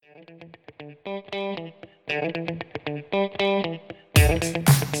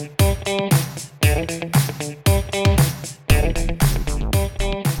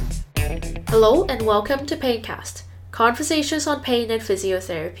Hello and welcome to Paincast, Conversations on Pain and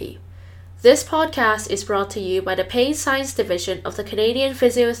Physiotherapy. This podcast is brought to you by the Pain Science Division of the Canadian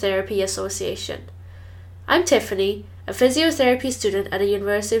Physiotherapy Association. I'm Tiffany, a physiotherapy student at the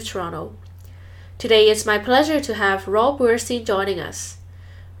University of Toronto. Today it's my pleasure to have Rob Werstine joining us.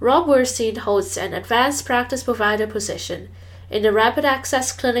 Rob Werstine holds an advanced practice provider position in the Rapid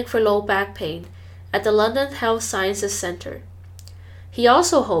Access Clinic for Low Back Pain at the London Health Sciences Centre. He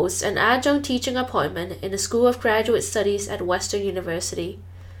also holds an adjunct teaching appointment in the School of Graduate Studies at Western University.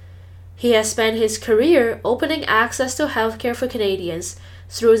 He has spent his career opening access to healthcare for Canadians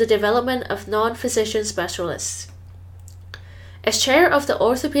through the development of non-physician specialists. As chair of the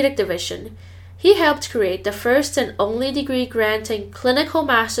orthopedic division, he helped create the first and only degree-granting clinical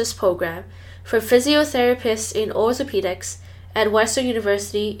master's program for physiotherapists in orthopedics at Western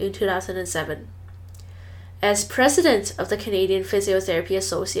University in 2007. As president of the Canadian Physiotherapy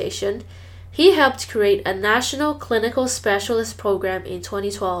Association, he helped create a national clinical specialist program in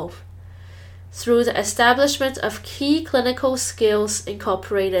 2012. Through the establishment of Key Clinical Skills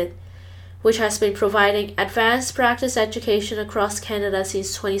Incorporated, which has been providing advanced practice education across Canada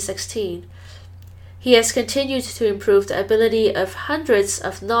since 2016, he has continued to improve the ability of hundreds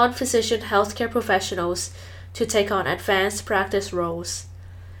of non-physician healthcare professionals to take on advanced practice roles.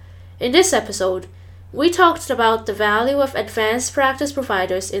 In this episode, we talked about the value of advanced practice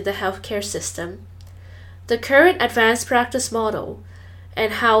providers in the healthcare system, the current advanced practice model,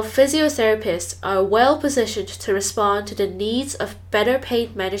 and how physiotherapists are well positioned to respond to the needs of better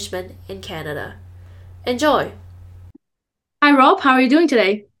pain management in Canada. Enjoy! Hi Rob, how are you doing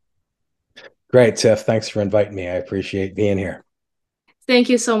today? Great, Tiff. Thanks for inviting me. I appreciate being here. Thank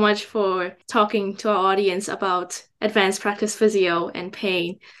you so much for talking to our audience about advanced practice physio and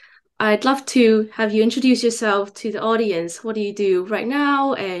pain. I'd love to have you introduce yourself to the audience. What do you do right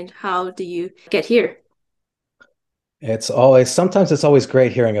now and how do you get here? Sometimes it's always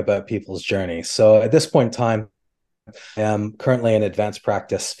great hearing about people's journeys. So at this point in time, I am currently an advanced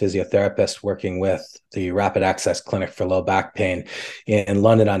practice physiotherapist working with the Rapid Access Clinic for Low Back Pain in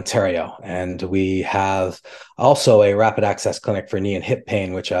London, Ontario. And we have also a rapid access clinic for knee and hip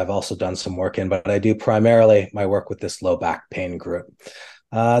pain, which I've also done some work in, but I do primarily my work with this low back pain group.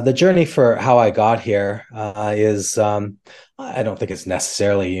 The journey for how I got here is, I don't think it's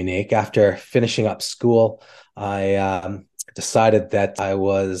necessarily unique. After finishing up school, I decided that I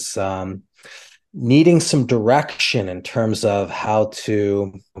was needing some direction in terms of how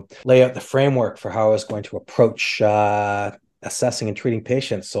to lay out the framework for how I was going to approach assessing and treating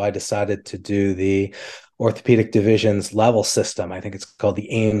patients. So I decided to do the orthopedic division's level system. I think it's called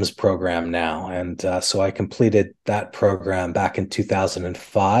the AIMS program now. And so I completed that program back in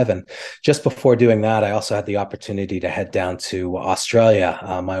 2005. And just before doing that, I also had the opportunity to head down to Australia.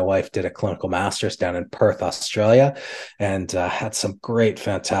 My wife did a clinical master's down in Perth, Australia, and had some great,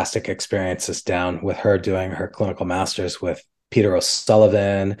 fantastic experiences down with her doing her clinical master's with Peter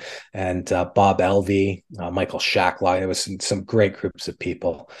O'Sullivan and Bob Elvey, Michael Shacklock. There was some great groups of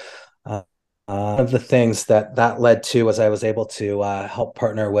people. One of the things that led to was I was able to help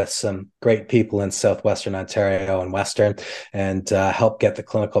partner with some great people in Southwestern Ontario and Western and help get the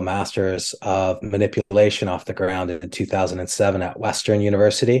clinical masters of manipulation off the ground in 2007 at Western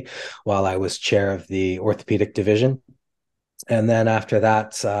University while I was chair of the orthopedic division. And then after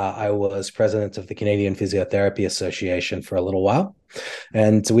that, I was president of the Canadian Physiotherapy Association for a little while.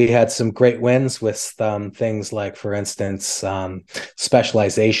 And we had some great wins with things like, for instance,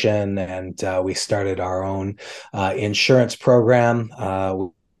 specialization. And we started our own insurance program,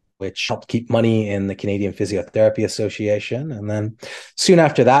 which helped keep money in the Canadian Physiotherapy Association. And then soon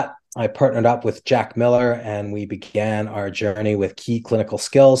after that, I partnered up with Jack Miller and we began our journey with Key Clinical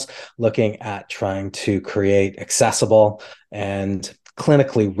Skills, looking at trying to create accessible and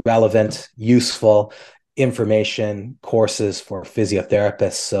clinically relevant, useful information courses for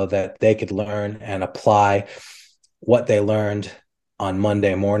physiotherapists so that they could learn and apply what they learned on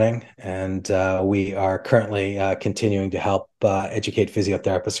Monday morning. And we are currently continuing to help educate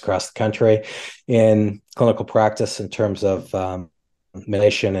physiotherapists across the country in clinical practice in terms of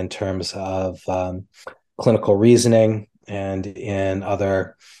manipulation, in terms of clinical reasoning, and in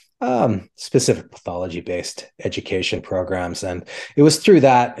other specific pathology-based education programs. And it was through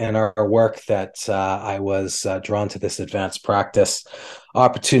that and our work that I was drawn to this advanced practice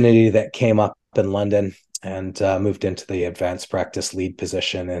opportunity that came up in London and moved into the advanced practice lead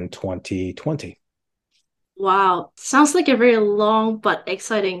position in 2020. Wow, sounds like a very long but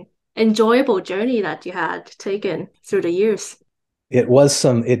exciting enjoyable journey that you had taken through the years.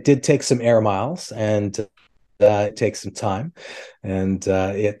 It did take some air miles, and it takes some time, and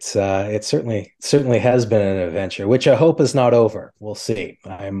it certainly has been an adventure, which I hope is not over. We'll see.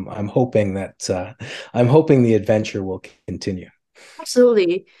 I'm hoping the adventure will continue.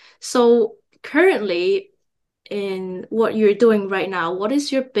 Absolutely. So currently in what you're doing right now, what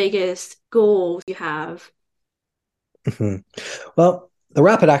is your biggest goal you have? Mhm. Well, the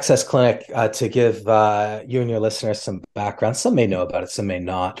Rapid Access Clinic, to give you and your listeners some background, some may know about it, some may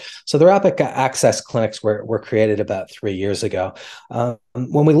not. So, the Rapid Access Clinics were created about 3 years ago.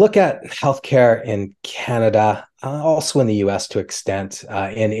 When we look at healthcare in Canada, also in the US to extent,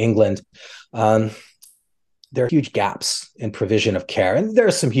 in England, um, there are huge gaps in provision of care, and there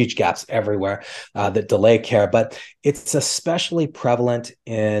are some huge gaps everywhere that delay care, but it's especially prevalent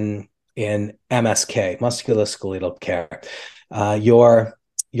in MSK, musculoskeletal care.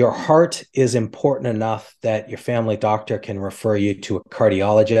 Your heart is important enough that your family doctor can refer you to a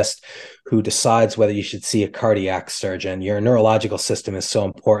cardiologist who decides whether you should see a cardiac surgeon. Your neurological system is so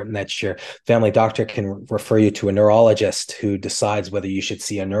important that your family doctor can refer you to a neurologist who decides whether you should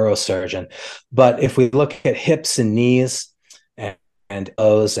see a neurosurgeon. But if we look at hips and knees and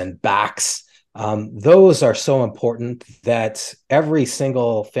O's and backs, those are so important that every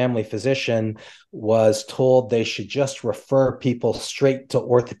single family physician was told they should just refer people straight to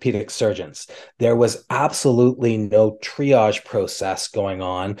orthopedic surgeons. There was absolutely no triage process going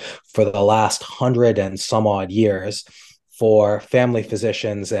on for the last 100 and some odd years for family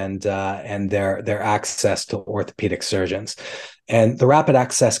physicians and their access to orthopedic surgeons. And the Rapid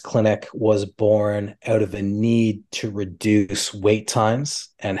Access Clinic was born out of a need to reduce wait times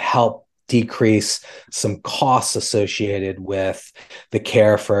and help decrease some costs associated with the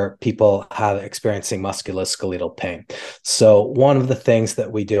care for people experiencing musculoskeletal pain. So one of the things that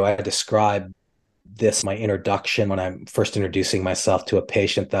we do, I describe this my introduction when I'm first introducing myself to a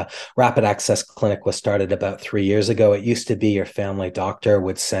patient. The Rapid Access Clinic was started about 3 years ago. It used to be your family doctor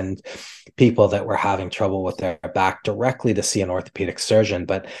would send people that were having trouble with their back directly to see an orthopedic surgeon,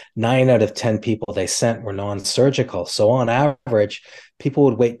 but 9 out of 10 people they sent were non-surgical. So on average, people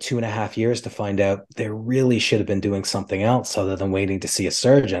would wait 2.5 years to find out they really should have been doing something else other than waiting to see a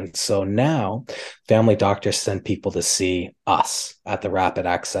surgeon. So now family doctors send people to see us at the Rapid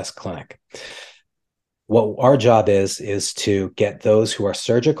Access Clinic. What our job is to get those who are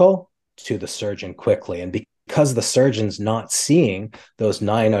surgical to the surgeon quickly. And because the surgeon's not seeing those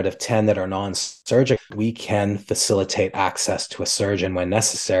 9 out of 10 that are non-surgical, we can facilitate access to a surgeon when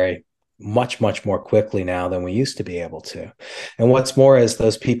necessary much more quickly now than we used to be able to. And what's more is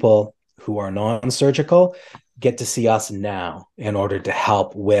those people who are non-surgical get to see us now in order to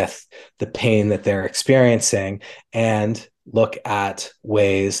help with the pain that they're experiencing and look at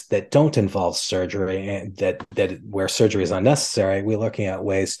ways that don't involve surgery and that where surgery is unnecessary. We're looking at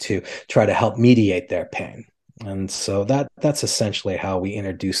ways to try to help mediate their pain. And so that's essentially how we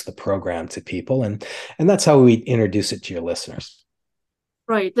introduce the program to people, and that's how we introduce it to your listeners.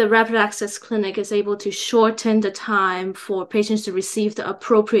 Right. The Rapid Access Clinic is able to shorten the time for patients to receive the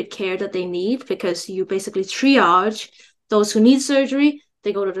appropriate care that they need because you basically triage those who need surgery.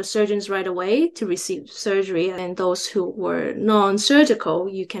 They go to the surgeons right away to receive surgery. And those who were non-surgical,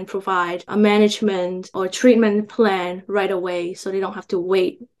 you can provide a management or treatment plan right away so they don't have to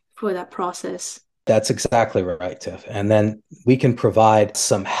wait for that process. That's exactly right, Tiff. And then we can provide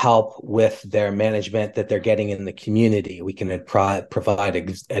some help with their management that they're getting in the community. We can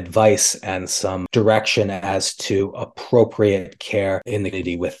provide advice and some direction as to appropriate care in the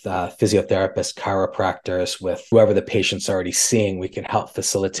community with physiotherapists, chiropractors, with whoever the patient's already seeing. We can help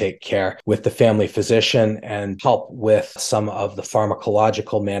facilitate care with the family physician and help with some of the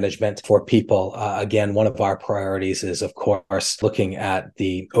pharmacological management for people. Again, one of our priorities is, of course, looking at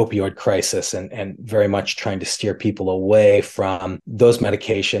the opioid crisis and very much trying to steer people away from those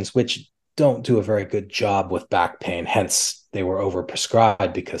medications, which don't do a very good job with back pain. Hence, they were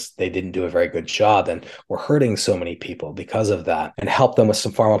overprescribed because they didn't do a very good job and were hurting so many people because of that. And help them with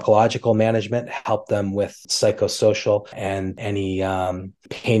some pharmacological management, help them with psychosocial and any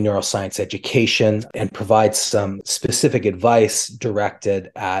pain neuroscience education, and provide some specific advice directed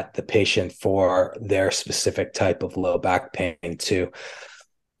at the patient for their specific type of low back pain too.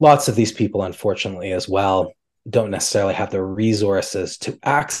 Lots of these people, unfortunately, as well, don't necessarily have the resources to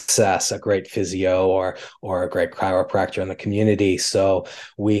access a great physio or a great chiropractor in the community. So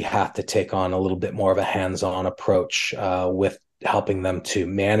we have to take on a little bit more of a hands-on approach with helping them to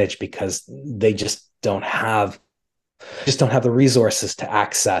manage because they just don't have the resources to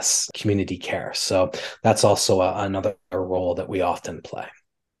access community care. So that's also another role that we often play.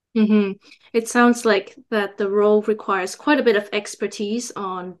 Mm-hmm. It sounds like that the role requires quite a bit of expertise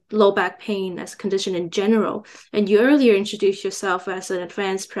on low back pain as a condition in general. And you earlier introduced yourself as an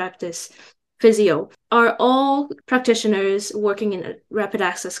advanced practice physio. Are all practitioners working in rapid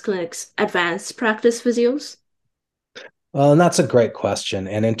access clinics advanced practice physios? Well, and that's a great question.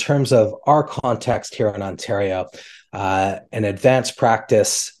 And in terms of our context here in Ontario, an advanced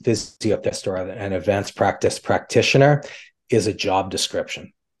practice physiotherapist or an advanced practice practitioner is a job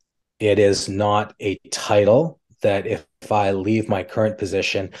description. It is not a title that if I leave my current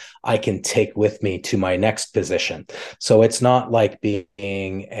position, I can take with me to my next position. So it's not like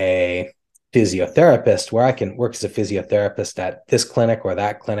being a physiotherapist where I can work as a physiotherapist at this clinic or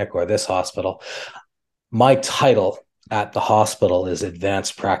that clinic or this hospital. My title at the hospital is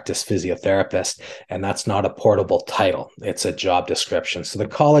advanced practice physiotherapist, and that's not a portable title. It's a job description. So the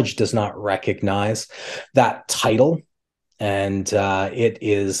college does not recognize that title, and it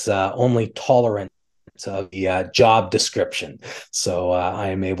is only tolerant of the job description. So I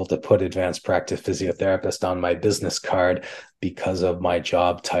am able to put advanced practice physiotherapist on my business card because of my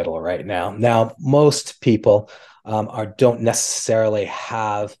job title right now. Now, most people don't necessarily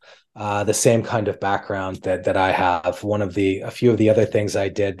have the same kind of background that I have. A few of the other things I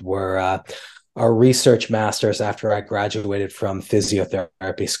did were our research masters after I graduated from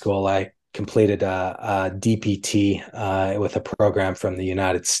physiotherapy school. I completed a DPT with a program from the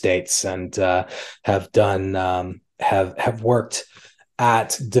United States, and have done have worked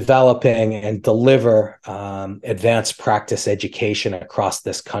at developing and deliver advanced practice education across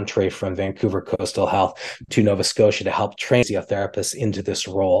this country, from Vancouver Coastal Health to Nova Scotia, to help train physiotherapists into this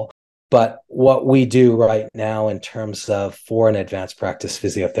role. But what we do right now in terms of for an advanced practice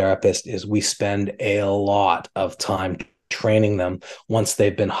physiotherapist is we spend a lot of time training them once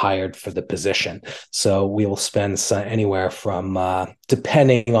they've been hired for the position. So we will spend anywhere from,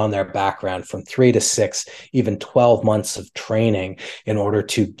 depending on their background, from 3 to 6, even 12 months of training in order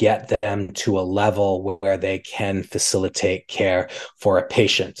to get them to a level where they can facilitate care for a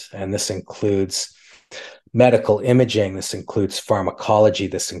patient. And this includes medical imaging, this includes pharmacology,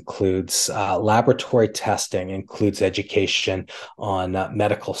 this includes laboratory testing, includes education on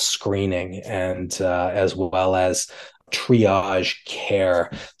medical screening, and as well as triage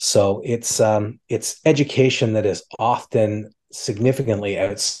care. So it's education that is often significantly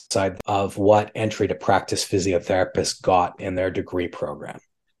outside of what entry to practice physiotherapists got in their degree program.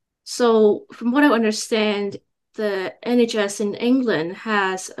 So, from what I understand, the NHS in England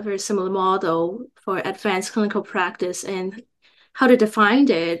has a very similar model for advanced clinical practice, and how they defined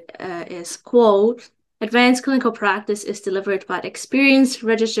it is, quote, advanced clinical practice is delivered by experienced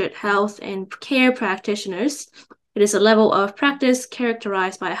registered health and care practitioners. It is a level of practice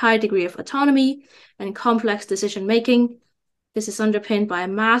characterized by a high degree of autonomy and complex decision making. This is underpinned by a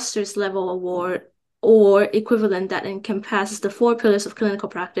master's level award or equivalent that encompasses the 4 pillars of clinical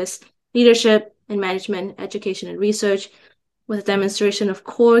practice: leadership and management, education and research, with a demonstration of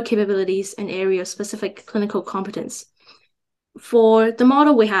core capabilities and area of specific clinical competence. For the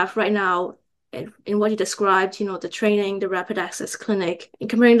model we have right now, in what you described, the training, the rapid access clinic, and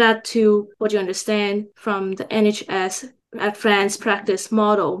comparing that to what you understand from the NHS advanced practice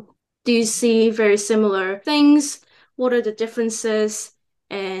model, do you see very similar things? What are the differences?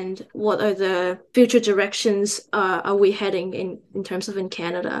 And what are the future directions are we heading in terms of in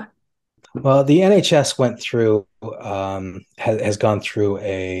Canada? Well, the NHS has gone through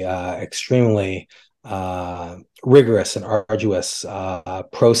a extremely rigorous and arduous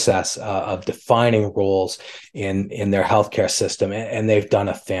process of defining roles in their healthcare system, and they've done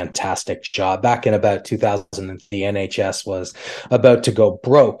a fantastic job. Back in about 2000, the NHS was about to go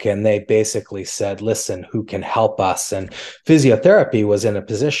broke, and they basically said, "Listen, who can help us?" And physiotherapy was in a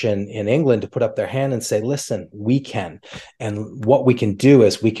position in England to put up their hand and say, "Listen, we can." And what we can do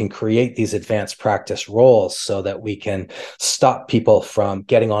is we can create these advanced practice roles so that we can stop people from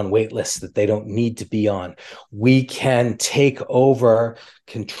getting on wait lists that they don't need to be on. We can take over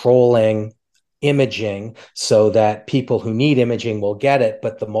controlling imaging so that people who need imaging will get it,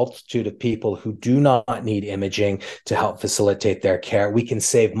 but the multitude of people who do not need imaging to help facilitate their care, we can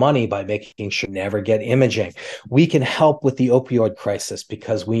save money by making sure they never get imaging. We can help with the opioid crisis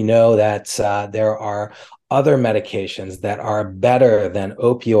because we know that there are other medications that are better than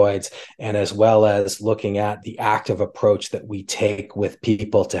opioids, and as well as looking at the active approach that we take with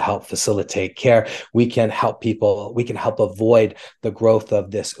people to help facilitate care, we can help avoid the growth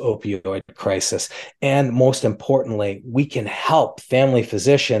of this opioid crisis. And most importantly, we can help family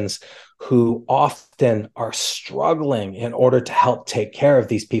physicians who often are struggling in order to help take care of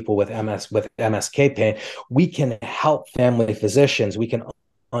these people with MSK pain. We can help family physicians. We can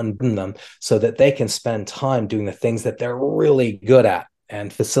unburden them so that they can spend time doing the things that they're really good at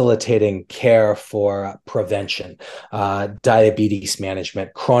and facilitating care for prevention, diabetes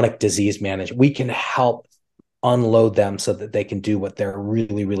management, chronic disease management. We can help unload them so that they can do what they're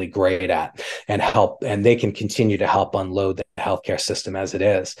really, really great at and they can continue to help unload the healthcare system as it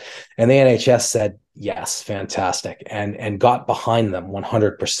is. And the NHS said, yes, fantastic, and got behind them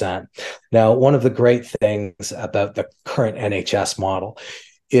 100%. Now, one of the great things about the current NHS model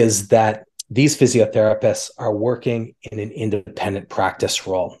is that these physiotherapists are working in an independent practice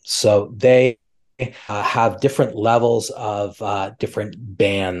role. So they have different levels of different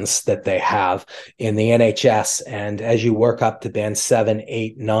bands that they have in the NHS. And as you work up to band 7,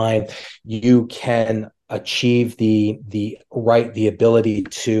 8, 9, you can achieve the ability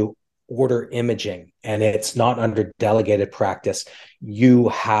to order imaging, and it's not under delegated practice. You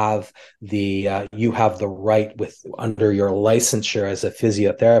have the right under your licensure as a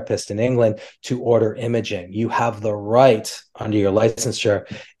physiotherapist in England to order imaging. You have the right under your licensure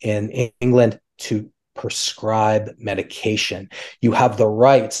in England to prescribe medication. You have the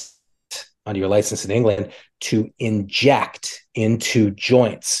right under your license in England to inject into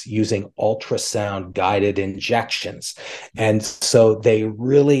joints using ultrasound guided injections. And so they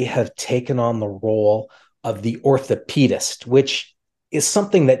really have taken on the role of the orthopedist, which is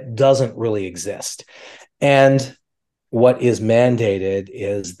something that doesn't really exist. And what is mandated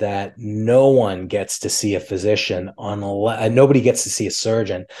is that no one gets to see a physician unless nobody gets to see a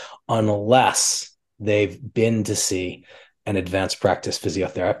surgeon unless they've been to see an advanced practice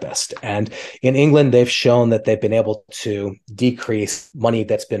physiotherapist. And in England, they've shown that they've been able to decrease money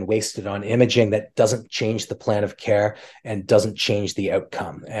that's been wasted on imaging that doesn't change the plan of care and doesn't change the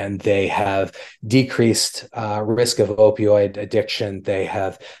outcome. And they have decreased risk of opioid addiction. They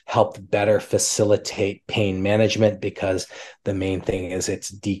have helped better facilitate pain management because the main thing is it's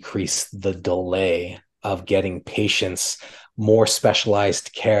decreased the delay of getting patients more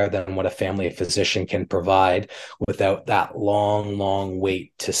specialized care than what a family physician can provide without that long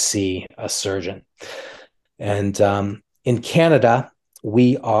wait to see a surgeon. And in Canada,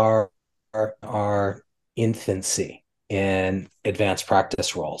 we are our infancy in advanced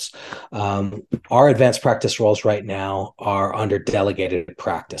practice roles. Our advanced practice roles right now are under delegated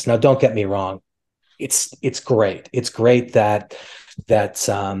practice. Now, don't get me wrong. It's great. It's great that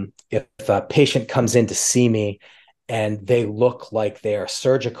if a patient comes in to see me and they look like they are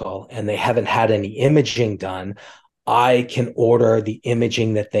surgical and they haven't had any imaging done, I can order the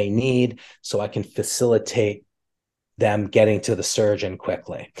imaging that they need so I can facilitate them getting to the surgeon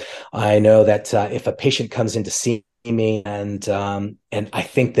quickly. I know that if a patient comes in to see me and I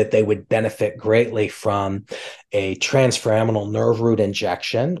think that they would benefit greatly from a transforaminal nerve root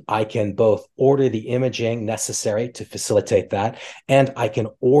injection, I can both order the imaging necessary to facilitate that, and I can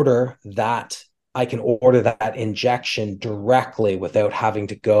order that injection directly without having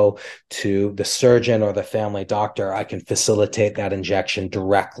to go to the surgeon or the family doctor. I can facilitate that injection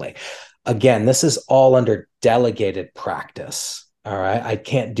directly. Again, this is all under delegated practice. All right. I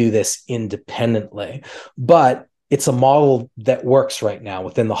can't do this independently, but it's a model that works right now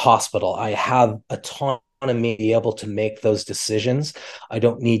within the hospital. I have autonomy to be able to make those decisions. I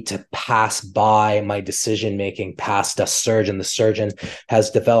don't need to pass by my decision making past a surgeon. The surgeon has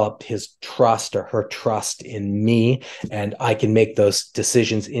developed his trust or her trust in me, and I can make those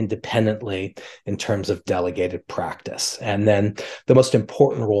decisions independently in terms of delegated practice. And then the most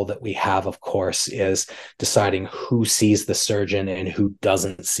important role that we have, of course, is deciding who sees the surgeon and who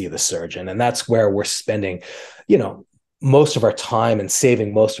doesn't see the surgeon. And that's where we're spending, most of our time and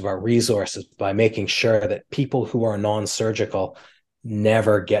saving most of our resources by making sure that people who are non-surgical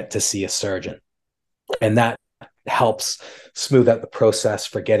never get to see a surgeon. And that helps smooth out the process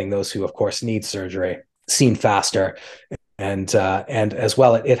for getting those who, of course, need surgery seen faster. And as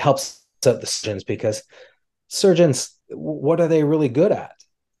well, it helps out the surgeons, because surgeons, what are they really good at?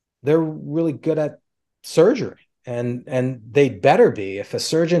 They're really good at surgery. And they better be. If a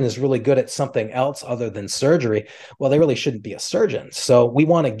surgeon is really good at something else other than surgery, well, they really shouldn't be a surgeon. So we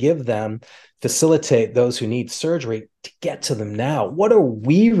want to facilitate those who need surgery to get to them now. What are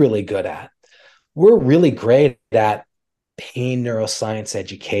we really good at? We're really great at pain neuroscience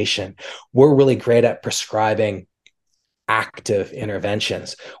education. We're really great at prescribing active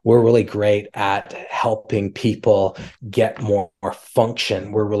interventions. We're really great at helping people get more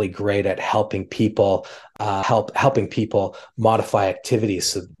function. We're really great at helping people helping people modify activities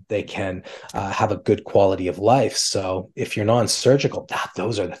so they can have a good quality of life. So if you're non-surgical,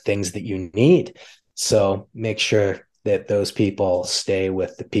 those are the things that you need. So make sure that those people stay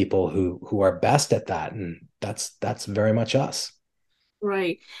with the people who are best at that, and that's very much us.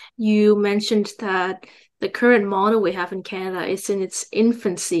 Right. You mentioned that the current model we have in Canada is in its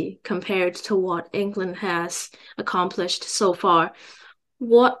infancy compared to what England has accomplished so far.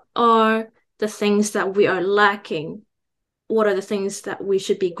 What are the things that we are lacking? What are the things that we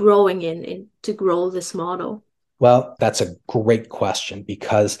should be growing in to grow this model? Well, that's a great question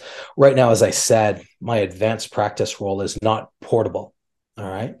because right now, as I said, my advanced practice role is not portable. All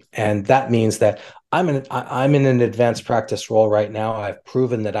right. And that means that I'm in an advanced practice role right now. I've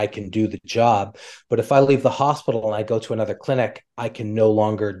proven that I can do the job. But if I leave the hospital and I go to another clinic, I can no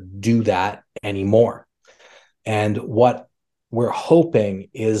longer do that anymore. And what we're hoping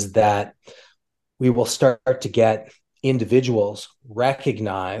is that we will start to get individuals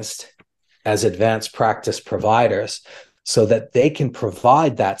recognized as advanced practice providers so that they can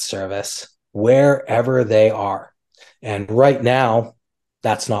provide that service wherever they are. And right now,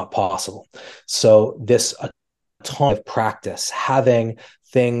 that's not possible. So, this autonomous practice, having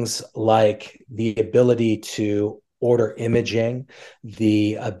things like the ability to order imaging,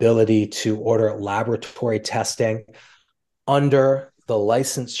 the ability to order laboratory testing, under the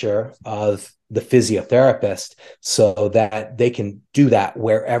licensure of the physiotherapist so that they can do that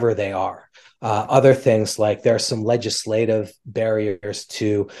wherever they are. Other things like there are some legislative barriers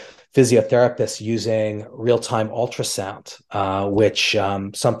to physiotherapists using real-time ultrasound, which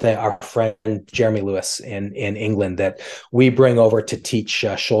something our friend Jeremy Lewis in England that we bring over to teach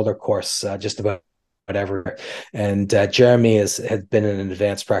shoulder course just about whatever. And Jeremy has been an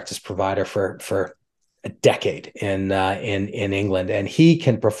advanced practice provider for a decade in England, and he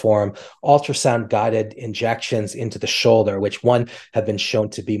can perform ultrasound guided injections into the shoulder, which one have been shown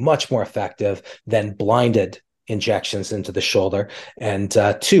to be much more effective than blinded injections into the shoulder, and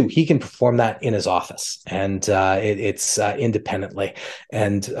two, he can perform that in his office, and it's independently.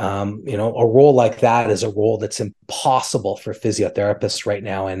 And a role like that is a role that's impossible for physiotherapists right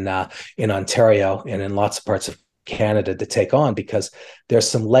now in Ontario and in lots of parts of Canada to take on because there's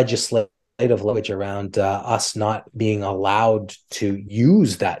some legislation language around us not being allowed to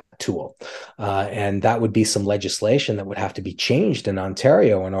use that tool. And that would be some legislation that would have to be changed in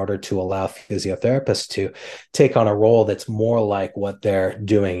Ontario in order to allow physiotherapists to take on a role that's more like what they're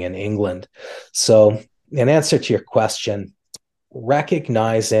doing in England. So, in answer to your question,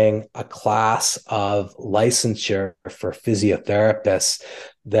 recognizing a class of licensure for physiotherapists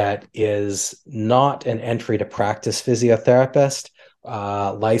that is not an entry to practice physiotherapist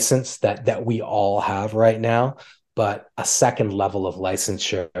license that we all have right now, but a second level of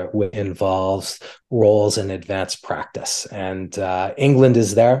licensure which involves roles in advanced practice. And England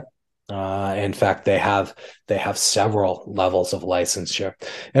is there. In fact, they have several levels of licensure,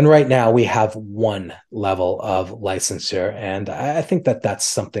 and right now we have one level of licensure, and I think that that's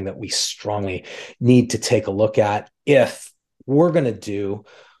something that we strongly need to take a look at if we're going to do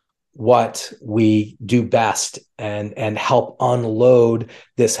what we do best and help unload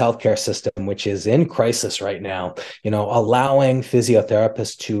this healthcare system, which is in crisis right now. Allowing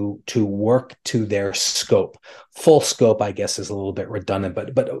physiotherapists to work to their scope. Full scope, I guess, is a little bit redundant,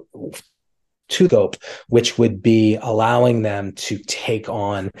 but to scope, which would be allowing them to take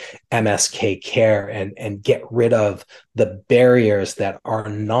on MSK care and get rid of the barriers that are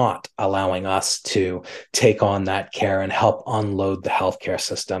not allowing us to take on that care and help unload the healthcare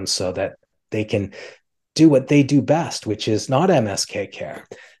system so that they can do what they do best, which is not MSK care,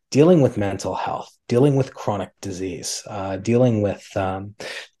 dealing with mental health, dealing with chronic disease, dealing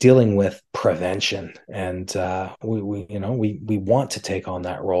with prevention, and we want to take on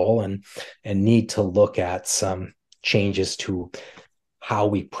that role and need to look at some changes to how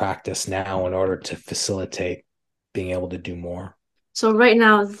we practice now in order to facilitate being able to do more. So right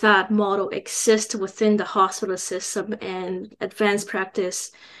now that model exists within the hospital system and advanced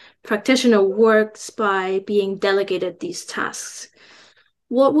practice practitioner works by being delegated these tasks.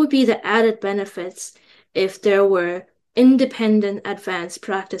 What would be the added benefits if there were independent advanced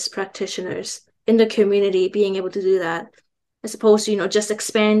practice practitioners in the community being able to do that, as opposed to, just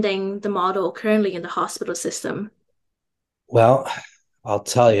expanding the model currently in the hospital system? Well, I'll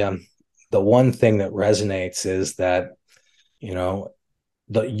tell you, the one thing that resonates is that, you know,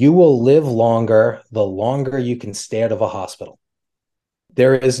 you will live longer the longer you can stay out of a hospital.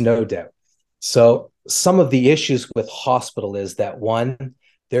 There is no doubt. So some of the issues with hospital is that one,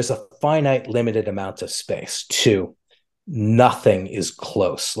 there's a finite limited amount of space. Two, nothing is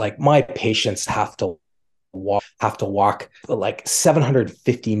close. Like my patients have to walk like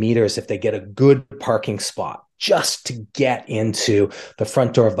 750 meters if they get a good parking spot just to get into the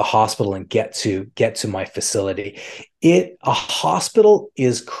front door of the hospital and get to my facility. A hospital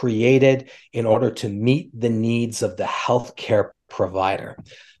is created in order to meet the needs of the healthcare provider.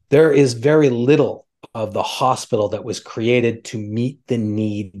 There is very little of the hospital that was created to meet the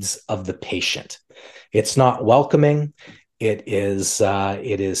needs of the patient. It's not welcoming. It is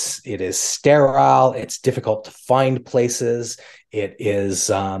sterile. It's difficult to find places. It is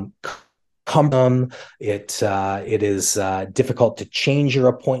cumbersome. It is difficult to change your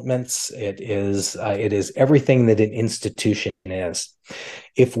appointments. It is everything that an institution is.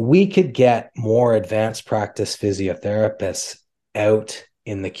 If we could get more advanced practice physiotherapists out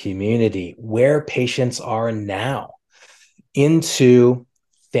in the community where patients are now, into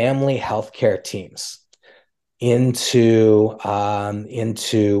family healthcare teams, into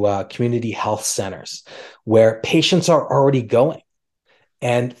community health centers where patients are already going,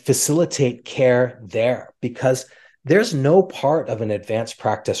 and facilitate care there, because there's no part of an advanced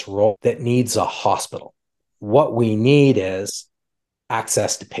practice role that needs a hospital. What we need is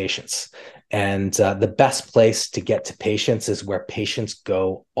access to patients. And the best place to get to patients is where patients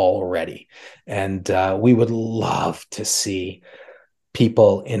go already. And we would love to see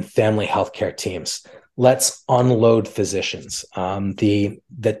people in family healthcare teams. Let's unload physicians. The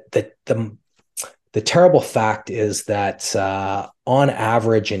terrible fact is that on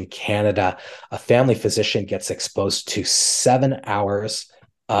average in Canada, a family physician gets exposed to 7 hours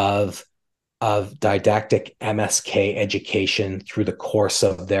of didactic MSK education through the course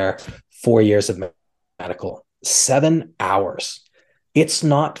of their 4 years of medical. 7 hours. It's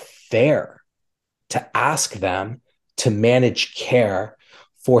not fair to ask them to manage care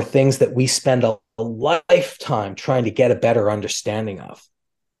for things that we spend a lifetime trying to get a better understanding of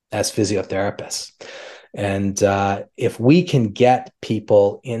as physiotherapists. And if we can get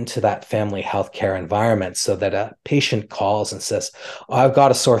people into that family healthcare environment so that a patient calls and says, oh, I've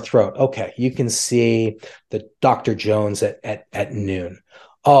got a sore throat. Okay, you can see the Dr. Jones at noon.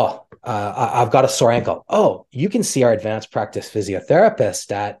 Oh, I've got a sore ankle. Oh, you can see our advanced practice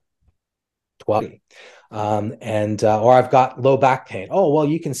physiotherapist at 12. Or I've got low back pain. Oh, well,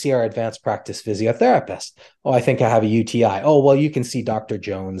 you can see our advanced practice physiotherapist. Oh, I think I have a UTI. Oh, well, you can see Dr.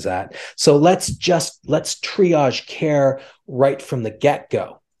 Jones at. So let's triage care right from the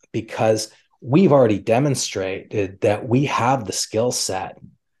get-go, because we've already demonstrated that we have the skill set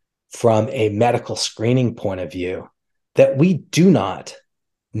from a medical screening point of view, that we do not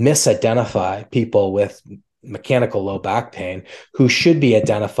misidentify people with mechanical low back pain who should be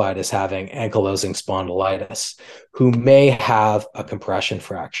identified as having ankylosing spondylitis, who may have a compression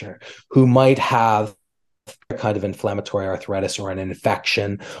fracture, who might have a kind of inflammatory arthritis or an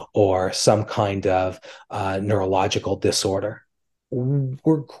infection or some kind of neurological disorder.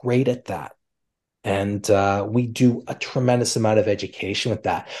 We're great at that. And we do a tremendous amount of education with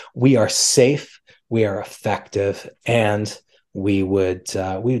that. We are safe, we are effective, and we would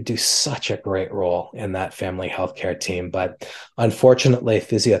do such a great role in that family healthcare team. But unfortunately,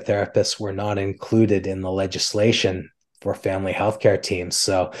 physiotherapists were not included in the legislation for family healthcare teams.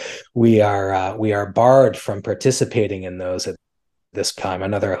 So we are barred from participating in those at this time.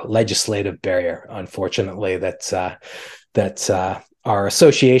 Another legislative barrier, unfortunately, that our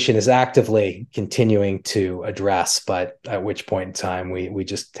association is actively continuing to address, but at which point in time we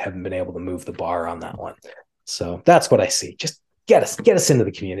just haven't been able to move the bar on that one. So that's what I see. Just get us into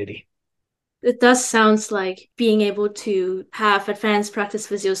the community. It does sound like being able to have advanced practice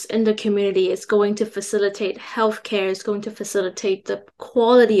physios in the community is going to facilitate healthcare, is going to facilitate the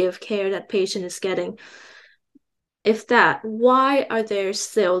quality of care that patient is getting. If that, why are there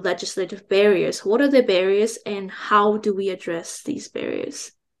still legislative barriers? What are the barriers, and how do we address these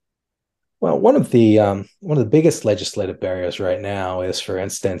barriers? Well, one of the biggest legislative barriers right now is, for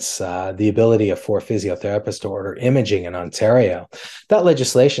instance, the ability for physiotherapists to order imaging in Ontario. That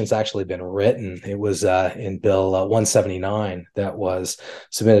legislation's actually been written. It was in Bill 179 that was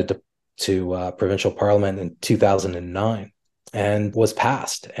submitted to provincial parliament in 2009 and was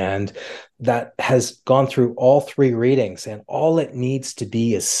passed. And that has gone through all 3 readings, and all it needs to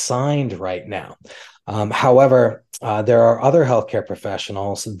be is signed right now. However, there are other healthcare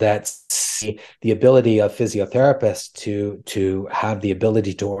professionals that see the ability of physiotherapists to have the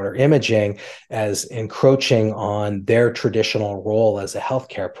ability to order imaging as encroaching on their traditional role as a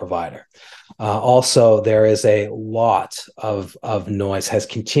healthcare provider. Also, there is a lot of noise, has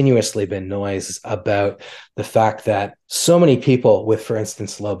continuously been noise about the fact that so many people with, for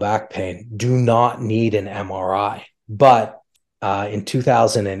instance, low back pain do not need an MRI. But in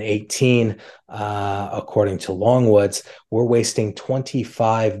 2018, according to Longwoods, we're wasting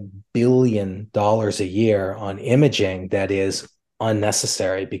 $25 billion a year on imaging that is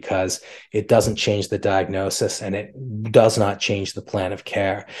unnecessary, because it doesn't change the diagnosis and it does not change the plan of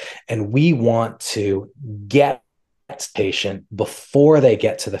care. And we want to get patient before they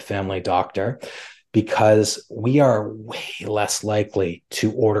get to the family doctor, because we are way less likely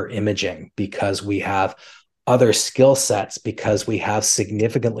to order imaging, because we have other skill sets, because we have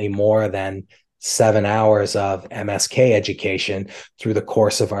significantly more than 7 hours of MSK education through the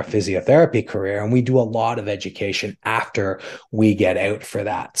course of our physiotherapy career. And we do a lot of education after we get out for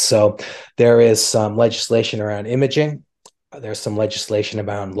that. So there is some legislation around imaging. There's some legislation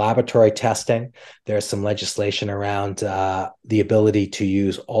around laboratory testing. There's some legislation around the ability to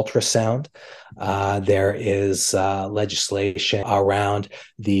use ultrasound. There is legislation around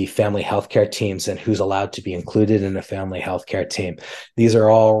the family healthcare teams and who's allowed to be included in a family healthcare team. These are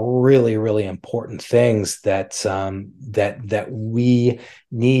all really, really important things that that we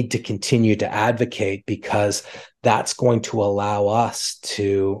need to continue to advocate, because that's going to allow us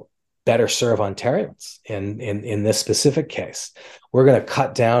to better serve Ontarians in this specific case. We're going to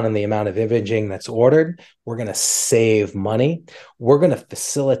cut down on the amount of imaging that's ordered. We're going to save money. We're going to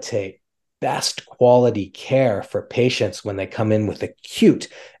facilitate best quality care for patients when they come in with acute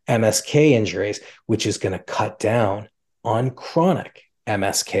MSK injuries, which is going to cut down on chronic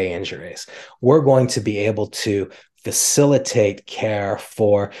MSK injuries. We're going to be able to facilitate care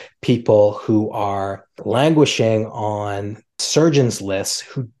for people who are languishing on surgeons lists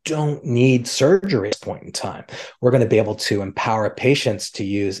who don't need surgery at this point in time. We're going to be able to empower patients to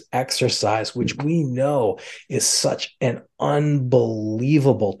use exercise, which we know is such an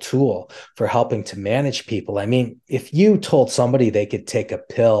unbelievable tool for helping to manage people. I mean, if you told somebody they could take a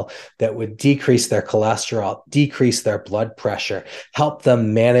pill that would decrease their cholesterol, decrease their blood pressure, help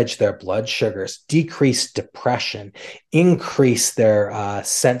them manage their blood sugars, decrease depression, increase their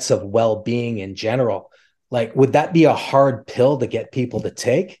sense of well-being in general, like, would that be a hard pill to get people to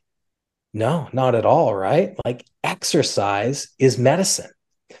take? No, not at all, right? Like, exercise is medicine.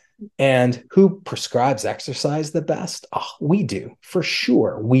 And who prescribes exercise the best? Oh, we do, for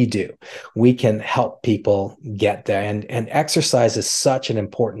sure. We do. We can help people get there. And exercise is such an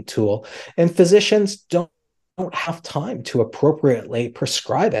important tool. And physicians don't have time to appropriately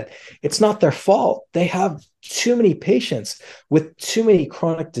prescribe it. It's not their fault. They have too many patients with too many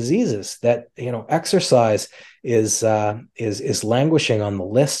chronic diseases that, exercise is languishing on the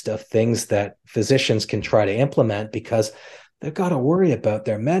list of things that physicians can try to implement, because they've got to worry about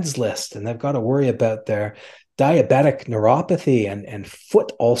their meds list, and they've got to worry about their diabetic neuropathy and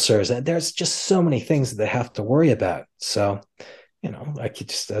foot ulcers. And there's just so many things that they have to worry about. So, like,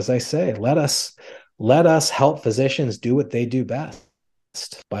 just as I say, let us help physicians do what they do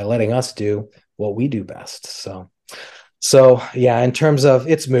best by letting us do what we do best. So yeah, in terms of,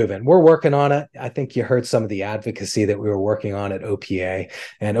 it's moving, we're working on it. I think you heard some of the advocacy that we were working on at OPA,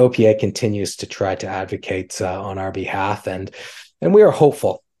 and OPA continues to try to advocate on our behalf. And we are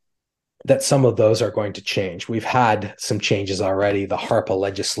hopeful that some of those are going to change. We've had some changes already. The HARPA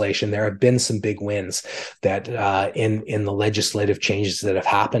legislation, there have been some big wins that in the legislative changes that have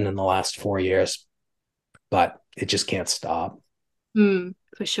happened in the last 4 years, but it just can't stop.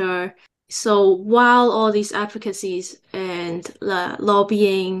 For sure. So while all these advocacies and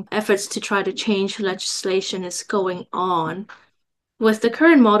lobbying efforts to try to change legislation is going on, with the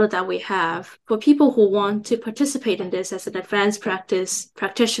current model that we have, for people who want to participate in this as an advanced practice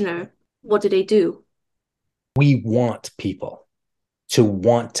practitioner, what do they do? We want people to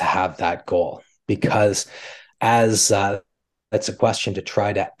want to have that goal, because as it's a question to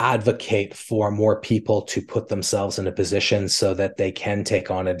try to advocate for more people to put themselves in a position so that they can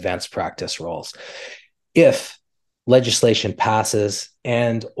take on advanced practice roles. If legislation passes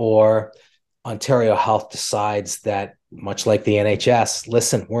and or Ontario Health decides that, much like the NHS,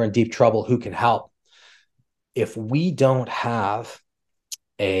 listen, we're in deep trouble, who can help? If we don't have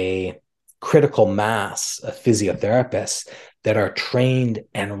a critical mass of physiotherapists that are trained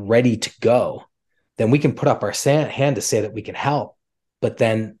and ready to go, then we can put up our hand to say that we can help, but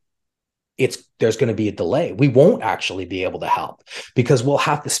then there's going to be a delay. We won't actually be able to help, because we'll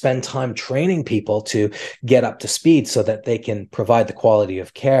have to spend time training people to get up to speed so that they can provide the quality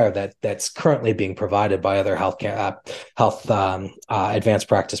of care that's currently being provided by other advanced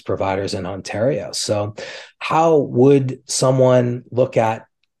practice providers in Ontario. So how would someone look at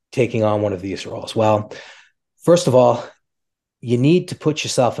taking on one of these roles? Well, first of all, you need to put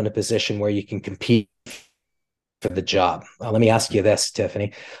yourself in a position where you can compete for the job. Let me ask you this,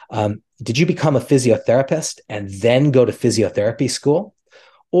 Tiffany. Did you become a physiotherapist and then go to physiotherapy school?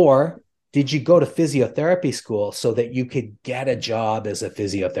 Or did you go to physiotherapy school so that you could get a job as a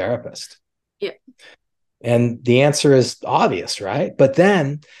physiotherapist? Yeah. And the answer is obvious, right? But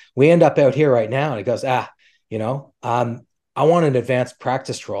then we end up out here right now, and it goes, I want an advanced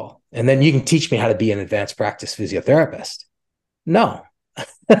practice role. And then you can teach me how to be an advanced practice physiotherapist. No,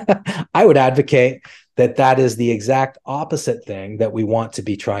 I would advocate that that is the exact opposite thing that we want to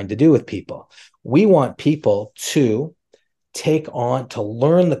be trying to do with people. We want people to to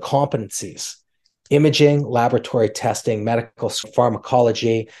learn the competencies: imaging, laboratory testing, medical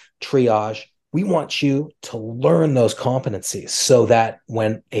pharmacology, triage. We want you to learn those competencies so that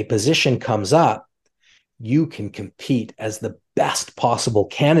when a position comes up, you can compete as the best possible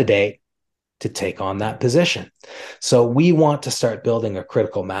candidate to take on that position. So we want to start building a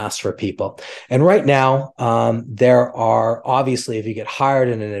critical mass for people. And right now, there are obviously, if you get hired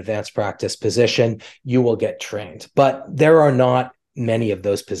in an advanced practice position, you will get trained, but there are not many of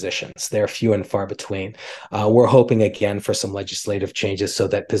those positions. They're few and far between. We're hoping again for some legislative changes so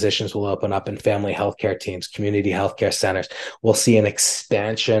that positions will open up in family healthcare teams, community healthcare centers. We'll see an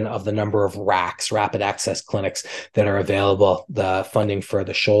expansion of the number of RACs, rapid access clinics, that are available. The funding for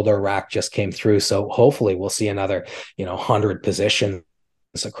the shoulder RAC just came through. So hopefully we'll see another, 100 positions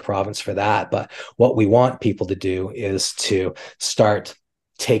a province for that. But what we want people to do is to start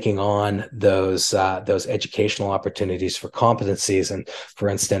taking on those educational opportunities for competencies. And for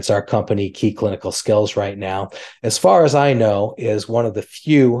instance, our company, Key Clinical Skills, right now, as far as I know, is one of the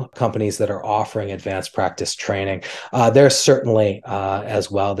few companies that are offering advanced practice training. There's certainly as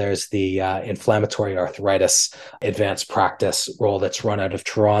well, there's the inflammatory arthritis advanced practice role that's run out of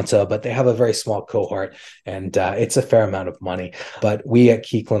Toronto, but they have a very small cohort and it's a fair amount of money. But we at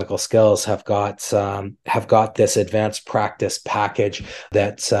Key Clinical Skills have got this advanced practice package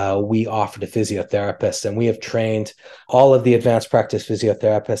that we offer to physiotherapists, and we have trained all of the advanced practice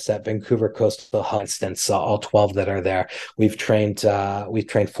physiotherapists at Vancouver Coastal Health, instance, all 12 that are there. We've trained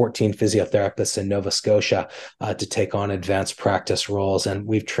 14 physiotherapists in Nova Scotia to take on advanced practice roles, and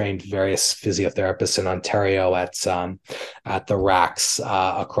we've trained various physiotherapists in Ontario at the RACs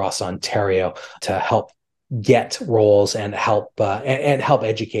across Ontario to help get roles and help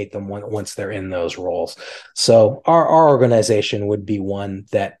educate them once they're in those roles. So our organization would be one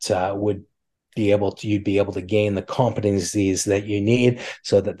that you'd be able to gain the competencies that you need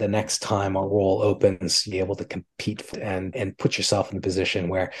so that the next time a role opens, you're able to compete and put yourself in a position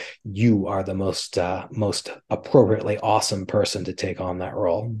where you are the most appropriately awesome person to take on that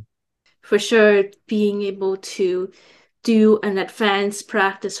role. For sure, being able to do an advanced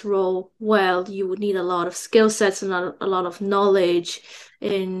practice role well, you would need a lot of skill sets and a lot of knowledge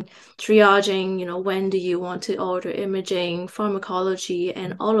in triaging, when do you want to order imaging, pharmacology,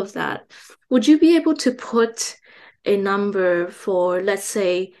 and all of that. Would you be able to put a number for, let's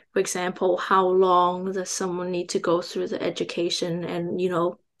say, for example, how long does someone need to go through the education and,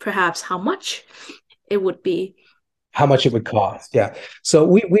 perhaps how much it would be? How much it would cost. Yeah. So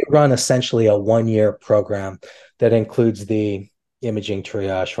we run essentially a 1-year program that includes the imaging,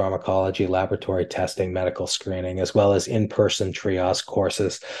 triage, pharmacology, laboratory testing, medical screening, as well as in-person triage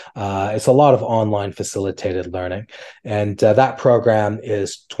courses. It's a lot of online facilitated learning. And that program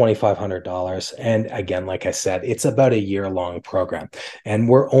is $2,500. And again, like I said, it's about a year-long program. And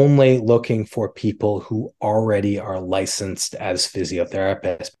we're only looking for people who already are licensed as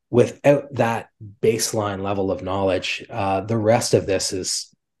physiotherapists. Without that baseline level of knowledge, the rest of this is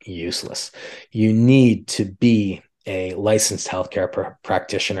useless. You need to be a licensed healthcare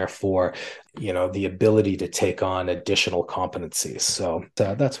practitioner for, the ability to take on additional competencies. So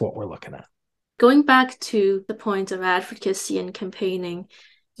that's what we're looking at. Going back to the point of advocacy and campaigning,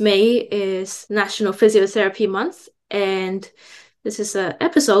 May is National Physiotherapy Month, and this is an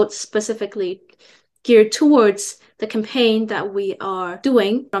episode specifically geared towards the campaign that we are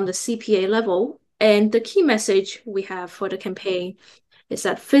doing from the CPA level. And the key message we have for the campaign is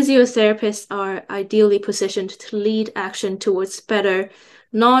that physiotherapists are ideally positioned to lead action towards better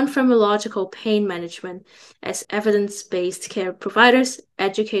non-pharmacological pain management as evidence-based care providers,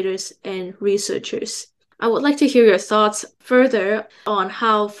 educators, and researchers. I would like to hear your thoughts further on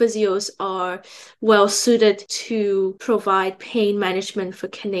how physios are well suited to provide pain management for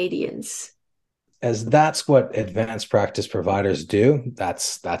Canadians. As that's what advanced practice providers do,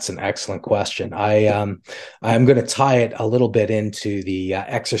 that's an excellent question. I'm going to tie it a little bit into the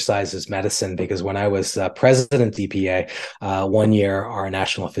exercise as medicine, because when I was president DPA, 1 year our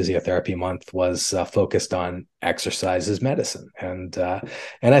National Physiotherapy Month was focused on exercise as medicine, and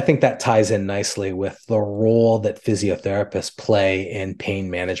I think that ties in nicely with the role that physiotherapists play in pain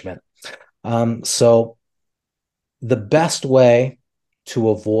management. So the best way to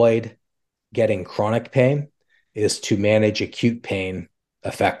avoid getting chronic pain is to manage acute pain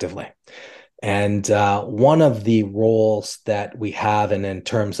effectively. And one of the roles that we have in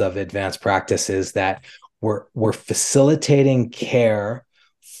terms of advanced practice is that we're facilitating care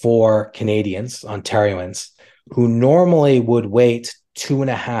for Canadians, Ontarians, who normally would wait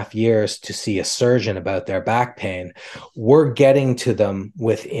 2.5 years to see a surgeon about their back pain, we're getting to them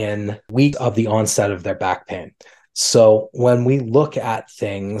within weeks of the onset of their back pain. So when we look at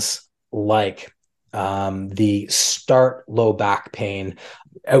things like the START low back pain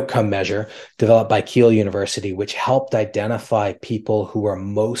outcome measure developed by Keele University, which helped identify people who are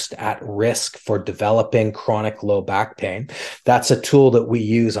most at risk for developing chronic low back pain. That's a tool that we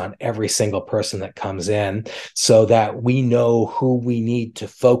use on every single person that comes in so that we know who we need to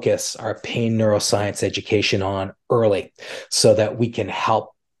focus our pain neuroscience education on early so that we can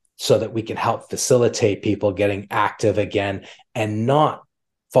help facilitate people getting active again and not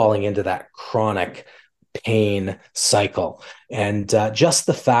falling into that chronic pain cycle. And just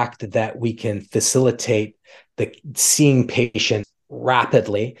the fact that we can facilitate seeing patients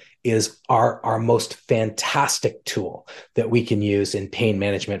rapidly is our most fantastic tool that we can use in pain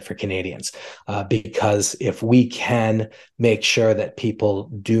management for Canadians. Because if we can make sure that people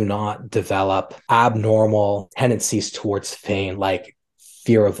do not develop abnormal tendencies towards pain, like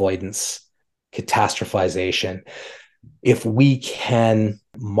fear avoidance, catastrophization, if we can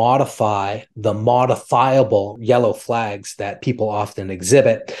modify the modifiable yellow flags that people often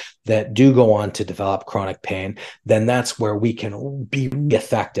exhibit that do go on to develop chronic pain, then that's where we can be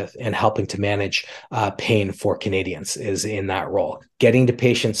effective in helping to manage pain for Canadians, is in that role, getting to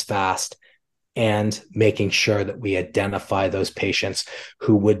patients fast and making sure that we identify those patients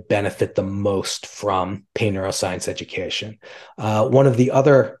who would benefit the most from pain neuroscience education. One of the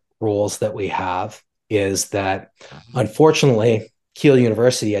other roles that we have is that, unfortunately, Keele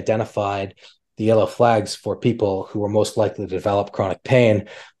University identified the yellow flags for people who were most likely to develop chronic pain.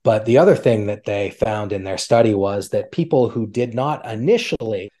 But the other thing that they found in their study was that people who did not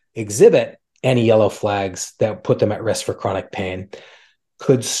initially exhibit any yellow flags that put them at risk for chronic pain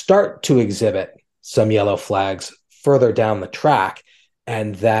could start to exhibit some yellow flags further down the track.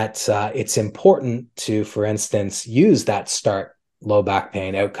 And that it's important to, for instance, use that START low back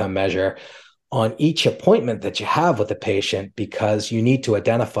pain outcome measure on each appointment that you have with a patient, because you need to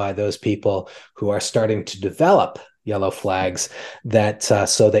identify those people who are starting to develop yellow flags, that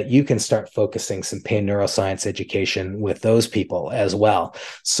so that you can start focusing some pain neuroscience education with those people as well.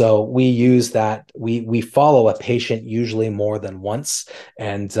 So we use that. We follow a patient usually more than once,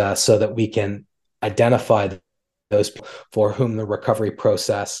 and so that we can identify those for whom the recovery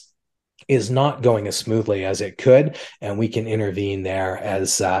process is not going as smoothly as it could, and we can intervene there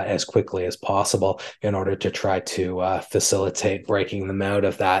as quickly as possible in order to try to facilitate breaking them out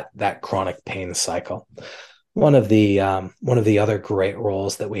of that chronic pain cycle. One of the other great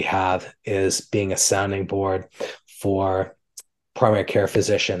roles that we have is being a sounding board for primary care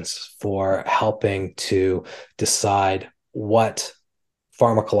physicians, for helping to decide what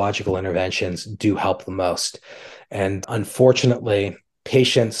pharmacological interventions do help the most. And unfortunately,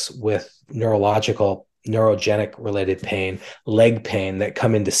 patients with neurogenic related pain, leg pain, that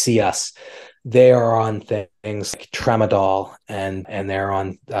come in to see us, they are on things like tramadol and they're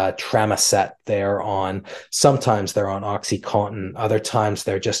on Tramacet. Sometimes they're on OxyContin. Other times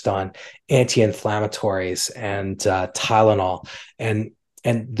they're just on anti-inflammatories and Tylenol. And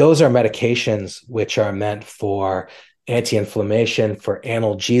those are medications which are meant for anti-inflammation, for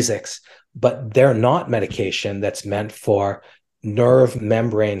analgesics, but they're not medication that's meant for nerve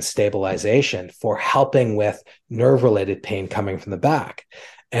membrane stabilization, for helping with nerve-related pain coming from the back.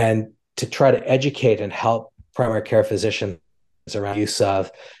 And to try to educate and help primary care physicians around use of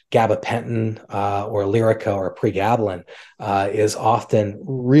gabapentin or Lyrica or pregabalin is often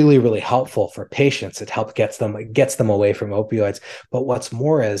really, really helpful for patients. It gets them away from opioids. But what's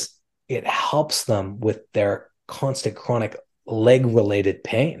more is it helps them with their constant chronic leg-related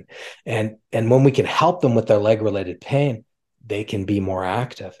pain. And when we can help them with their leg-related pain, they can be more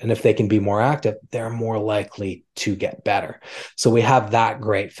active. And if they can be more active, they're more likely to get better. So we have that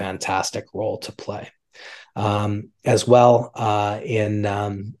great, fantastic role to play. As well,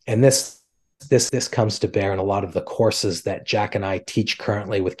 and this comes to bear in a lot of the courses that Jack and I teach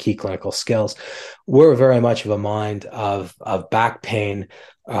currently with Key Clinical Skills. We're very much of a mind of back pain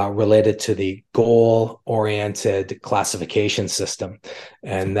related to the goal-oriented classification system.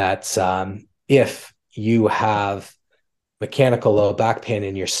 And that if you have mechanical low back pain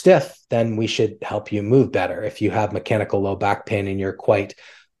and you're stiff, then we should help you move better. If you have mechanical low back pain and you're quite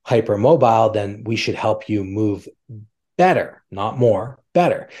hypermobile, then we should help you move better, not more,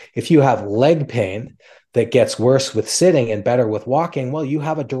 better. If you have leg pain, that gets worse with sitting and better with walking, well, you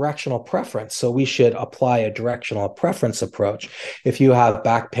have a directional preference. So we should apply a directional preference approach. If you have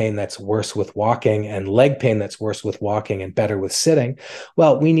back pain that's worse with walking and leg pain that's worse with walking and better with sitting,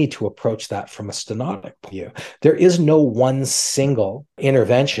 well, we need to approach that from a stenotic view. There is no one single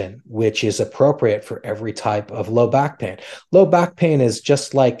intervention which is appropriate for every type of low back pain. Low back pain is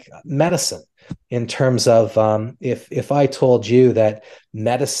just like medicine in terms of if I told you that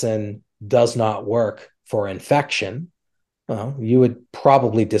medicine does not work for infection, well, you would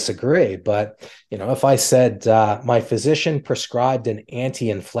probably disagree. But, if I said my physician prescribed an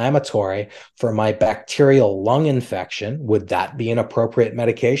anti-inflammatory for my bacterial lung infection, would that be an appropriate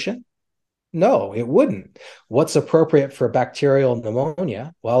medication? No, it wouldn't. What's appropriate for bacterial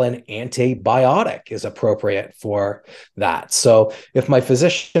pneumonia? Well, an antibiotic is appropriate for that. So if my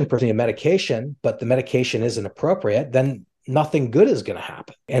physician prescribes me a medication, but the medication isn't appropriate, then nothing good is going to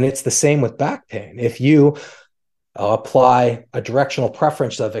happen. And it's the same with back pain. If you apply a directional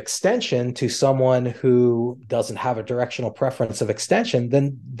preference of extension to someone who doesn't have a directional preference of extension,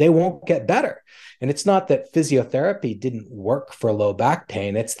 then they won't get better. And it's not that physiotherapy didn't work for low back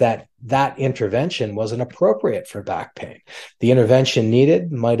pain. It's that intervention wasn't appropriate for back pain. The intervention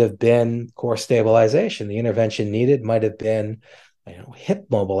needed might have been core stabilization. The intervention needed might have been hip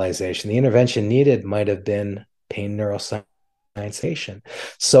mobilization. The intervention needed might have been pain neuroscience.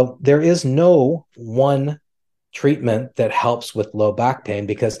 So there is no one treatment that helps with low back pain,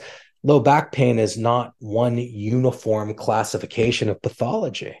 because low back pain is not one uniform classification of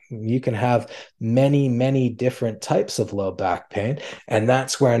pathology. You can have many, many different types of low back pain. And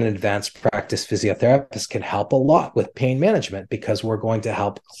that's where an advanced practice physiotherapist can help a lot with pain management, because we're going to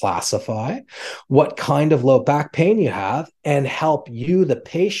help classify what kind of low back pain you have and help you, the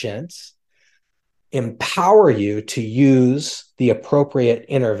patient, empower you to use the appropriate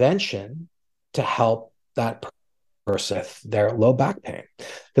intervention to help that person with their low back pain.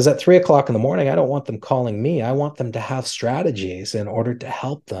 Because at 3 o'clock in the morning, I don't want them calling me. I want them to have strategies in order to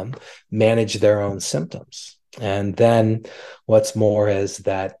help them manage their own symptoms. And then what's more is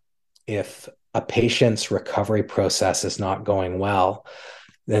that if a patient's recovery process is not going well,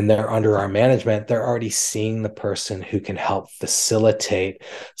 then they're under our management, they're already seeing the person who can help facilitate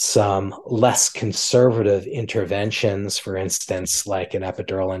some less conservative interventions, for instance, like an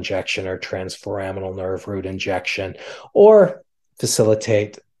epidural injection or transforaminal nerve root injection, or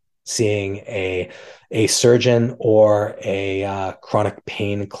facilitate seeing a surgeon or a chronic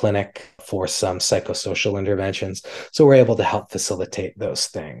pain clinic for some psychosocial interventions. So we're able to help facilitate those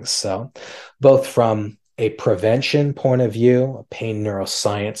things. So both from a prevention point of view, a pain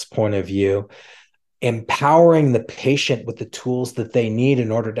neuroscience point of view, empowering the patient with the tools that they need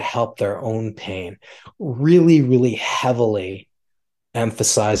in order to help their own pain, really, really heavily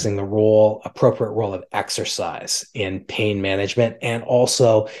emphasizing the appropriate role of exercise in pain management, and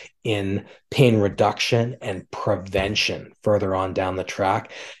also in pain reduction and prevention further on down the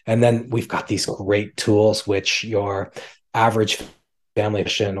track. And then we've got these great tools, which your average family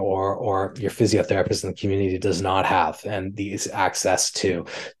physician or your physiotherapist in the community does not have, and these access to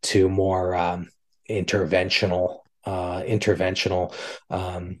more interventional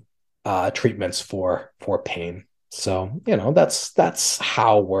treatments for pain. So that's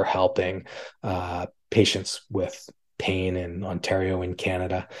how we're helping patients with pain in Ontario and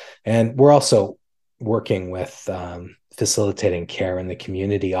Canada, and we're also working with facilitating care in the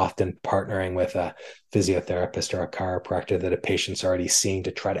community, often partnering with a physiotherapist or a chiropractor that a patient's already seeing to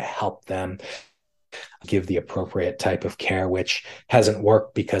try to help them give the appropriate type of care, which hasn't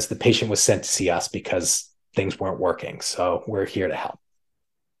worked because the patient was sent to see us because things weren't working. So we're here to help.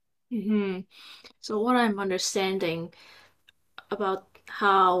 Mm-hmm. So what I'm understanding about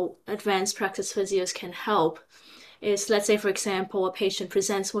how advanced practice physios can help is, let's say, for example, a patient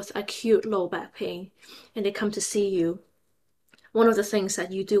presents with acute low back pain and they come to see you. One of the things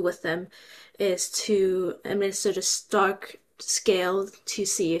that you do with them is to administer the Stark scale to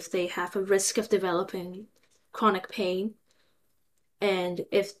see if they have a risk of developing chronic pain. And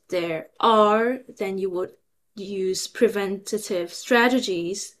if there are, then you would use preventative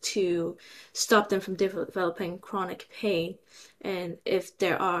strategies to stop them from developing chronic pain. And if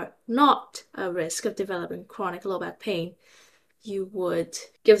there are not a risk of developing chronic low back pain, you would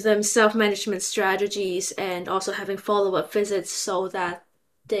give them self-management strategies and also having follow-up visits so that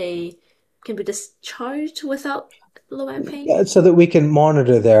they can be discharged without low back pain. Yeah, so that we can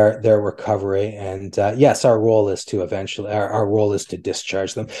monitor their recovery. And yes, our role is to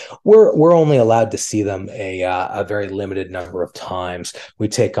discharge them. We're only allowed to see them a very limited number of times. We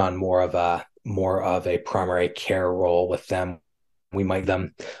take on more of a primary care role with them, we might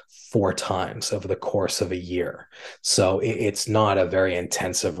them 4 times over the course of a year. So it's not a very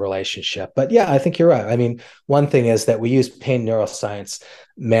intensive relationship. But yeah, I think you're right. I mean, one thing is that we use pain neuroscience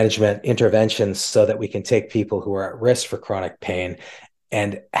management interventions so that we can take people who are at risk for chronic pain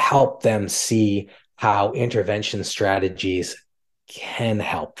and help them see how intervention strategies can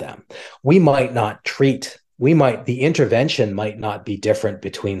help them. We might not treat, the intervention might not be different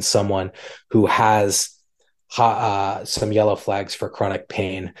between someone who has some yellow flags for chronic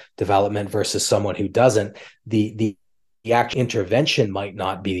pain development versus someone who doesn't. The actual intervention might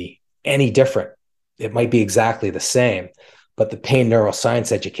not be any different. It might be exactly the same, but the pain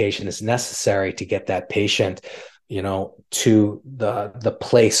neuroscience education is necessary to get that patient, to the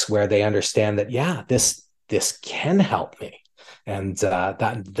place where they understand that, yeah, this can help me, and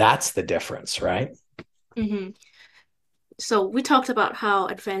that's the difference, right? Mm-hmm. So we talked about how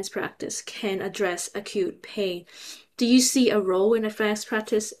advanced practice can address acute pain. Do you see a role in advanced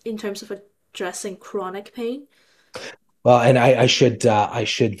practice in terms of addressing chronic pain? Well, and I should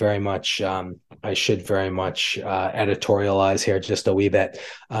very much editorialize here just a wee bit.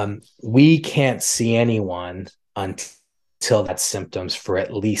 We can't see anyone until that symptoms for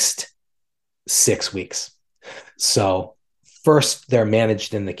at least 6 weeks. So first, they're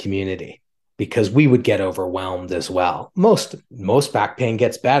managed in the community because we would get overwhelmed as well. Most back pain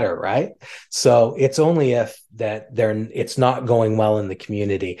gets better, right? So it's only if it's not going well in the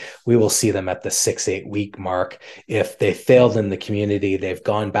community, we will see them at the 6-8 week mark. If they failed in the community, they've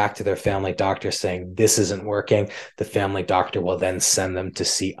gone back to their family doctor saying this isn't working. The family doctor will then send them to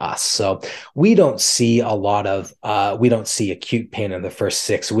see us. So we don't see acute pain in the first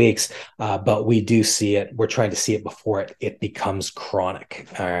 6 weeks, but we do see it. We're trying to see it before it becomes chronic.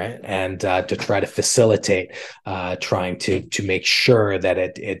 All right, and to try to facilitate trying to make sure that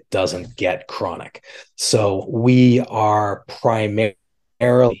it doesn't get chronic. So we are primarily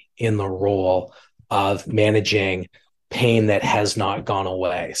in the role of managing pain that has not gone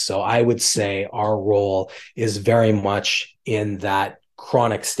away. So I would say our role is very much in that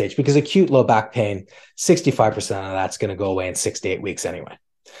chronic stage, because acute low back pain, 65% of that's going to go away in 6 to 8 weeks anyway.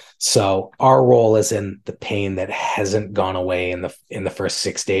 So our role is in the pain that hasn't gone away in the first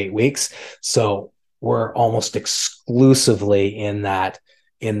 6 to 8 weeks. So we're almost exclusively in that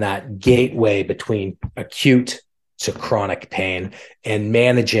gateway between acute to chronic pain and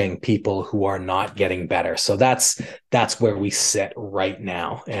managing people who are not getting better. So that's where we sit right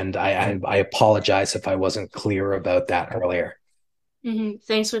now. And I apologize if I wasn't clear about that earlier. Mm-hmm.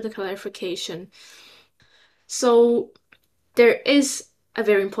 Thanks for the clarification. So there is a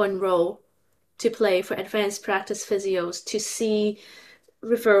very important role to play for advanced practice physios to see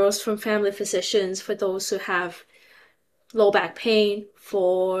referrals from family physicians for those who have low back pain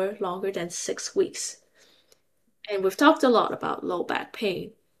for longer than 6 weeks. And we've talked a lot about low back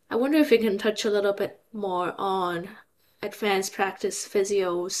pain. I wonder if you can touch a little bit more on advanced practice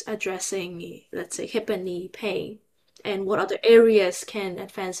physios addressing, let's say, hip and knee pain, and what other areas can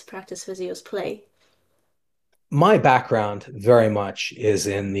advanced practice physios play? My background very much is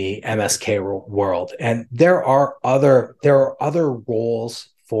in the MSK world, and there are other roles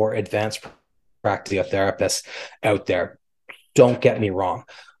for advanced practice therapists out there. Don't get me wrong,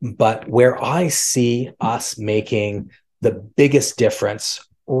 but where I see us making the biggest difference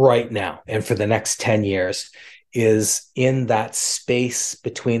right now and for the next 10 years is in that space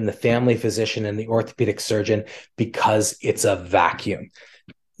between the family physician and the orthopedic surgeon, because it's a vacuum.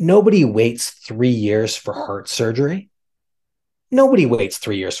 Nobody waits 3 years for heart surgery. Nobody waits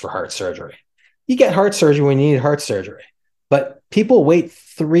 3 years for heart surgery. You get heart surgery when you need heart surgery, but people wait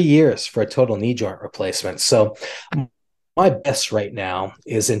 3 years for a total knee joint replacement. So my best right now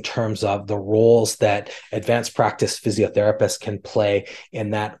is in terms of the roles that advanced practice physiotherapists can play in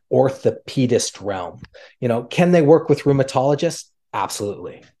that orthopedist realm. Can they work with rheumatologists?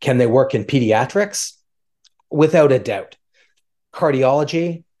 Absolutely. Can they work in pediatrics? Without a doubt.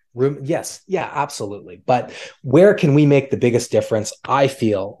 Cardiology? Yes, yeah, absolutely. But where can we make the biggest difference? I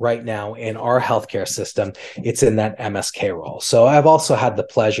feel right now in our healthcare system, it's in that MSK role. So I've also had the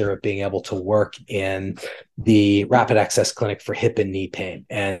pleasure of being able to work in the rapid access clinic for hip and knee pain.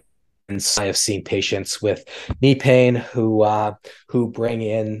 And I have seen patients with knee pain who bring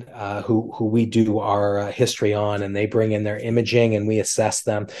in who we do our history on, and they bring in their imaging, and we assess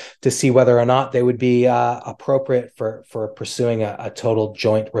them to see whether or not they would be appropriate for pursuing a total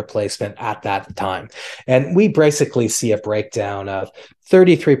joint replacement at that time. And we basically see a breakdown of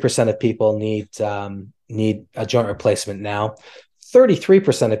 33% of people need a joint replacement now.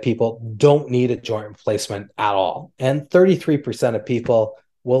 33% of people don't need a joint replacement at all, and 33% of people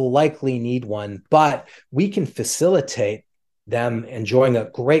will likely need one, but we can facilitate them enjoying a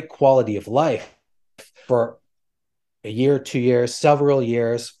great quality of life for a year, 2 years, several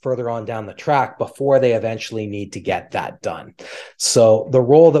years further on down the track before they eventually need to get that done. So the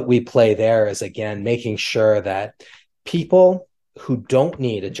role that we play there is, again, making sure that people who don't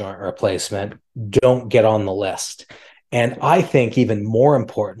need a joint replacement don't get on the list. And I think even more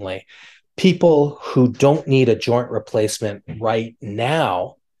importantly, people who don't need a joint replacement right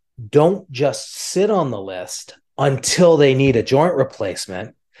now don't just sit on the list until they need a joint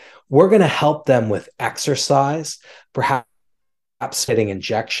replacement. We're going to help them with exercise, perhaps getting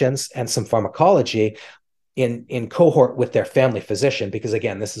injections and some pharmacology in cohort with their family physician, because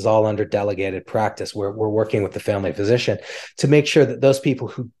again, this is all under delegated practice. We're working with the family physician to make sure that those people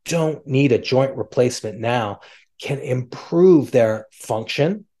who don't need a joint replacement now can improve their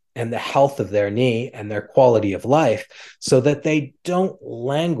function and the health of their knee and their quality of life, so that they don't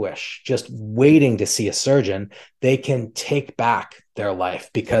languish just waiting to see a surgeon. They can take back their life,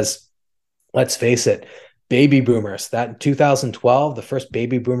 because let's face it, baby boomers, that in 2012, the first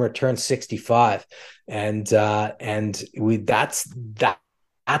baby boomer turned 65. And that's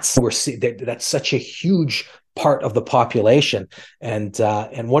such a huge part of the population. And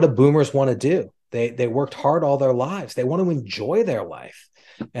what do boomers want to do? They worked hard all their lives. They want to enjoy their life.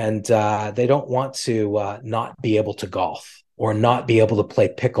 And they don't want to not be able to golf, or not be able to play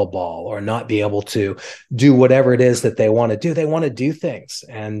pickleball, or not be able to do whatever it is that they want to do. They want to do things.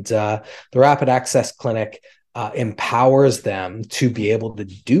 And the Rapid Access Clinic empowers them to be able to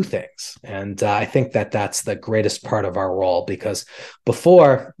do things. And I think that that's the greatest part of our role, because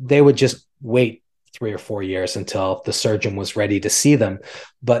before they would just wait 3 or 4 years until the surgeon was ready to see them,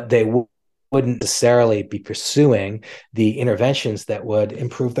 but they wouldn't necessarily be pursuing the interventions that would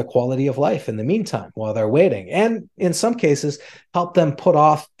improve the quality of life in the meantime while they're waiting, and in some cases help them put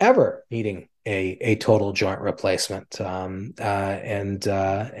off ever needing a total joint replacement. And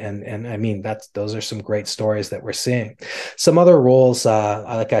I mean, those are some great stories that we're seeing. Some other roles,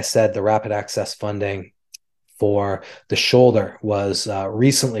 like I said, the rapid access funding for the shoulder was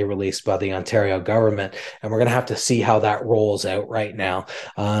recently released by the Ontario government, and we're going to have to see how that rolls out right now.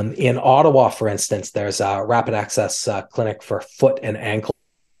 In Ottawa, for instance, there's a rapid access clinic for foot and ankle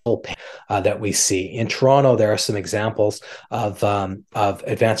pain that we see. In Toronto, there are some examples of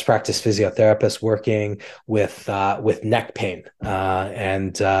advanced practice physiotherapists working with neck pain,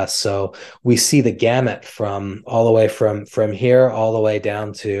 and so we see the gamut from all the way from here all the way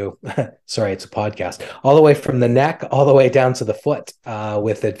down to sorry, it's a podcast, all the way from the neck all the way down to the foot,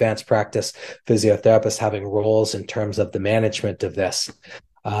 with advanced practice physiotherapists having roles in terms of the management of this.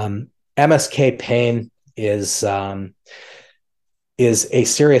 MSK pain is a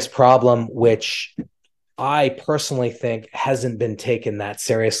serious problem, which I personally think hasn't been taken that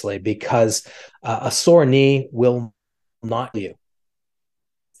seriously, because a sore knee will not you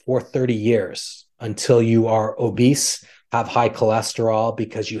for 30 years until you are obese, have high cholesterol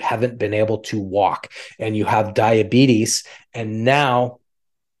because you haven't been able to walk, and you have diabetes, and now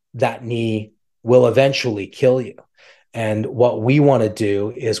that knee will eventually kill you. And what we want to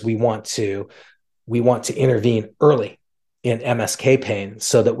do is we want to intervene early in MSK pain,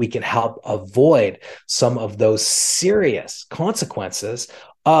 so that we can help avoid some of those serious consequences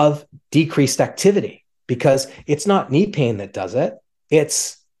of decreased activity, because it's not knee pain that does it.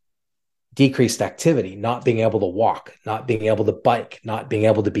 It's decreased activity, not being able to walk, not being able to bike, not being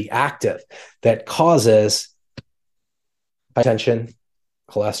able to be active, that causes hypertension,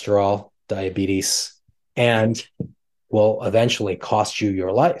 cholesterol, diabetes, and will eventually cost you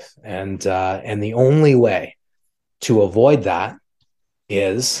your life. And the only way to avoid that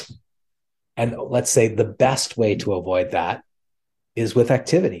is, and let's say the best way to avoid that is with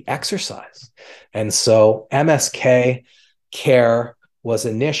activity, exercise. And so MSK care was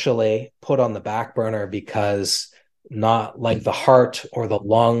initially put on the back burner because, not like the heart or the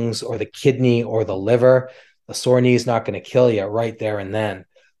lungs or the kidney or the liver, a sore knee is not going to kill you right there and then.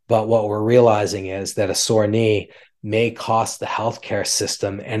 But what we're realizing is that a sore knee may cost the healthcare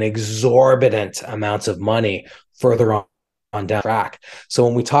system an exorbitant amounts of money further on down track. So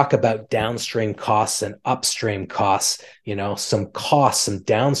when we talk about downstream costs and upstream costs, some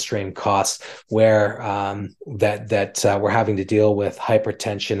downstream costs where we're having to deal with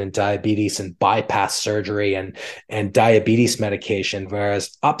hypertension and diabetes and bypass surgery and diabetes medication,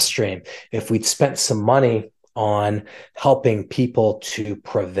 whereas upstream, if we'd spent some money on helping people to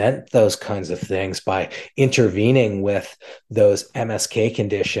prevent those kinds of things by intervening with those MSK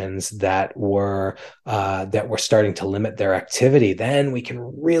conditions that were starting to limit their activity, then we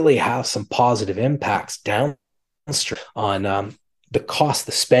can really have some positive impacts downstream on cost,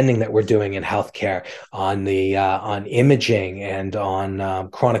 the spending that we're doing in healthcare on imaging and on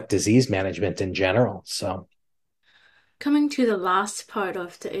chronic disease management in general. So. Coming to the last part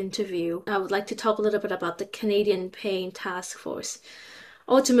of the interview, I would like to talk a little bit about the Canadian Pain Task Force.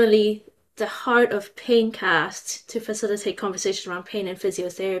 Ultimately, the heart of PainCast, to facilitate conversation around pain and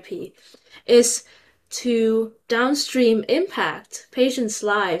physiotherapy, is to downstream impact patients'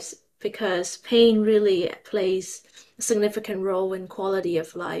 lives, because pain really plays a significant role in quality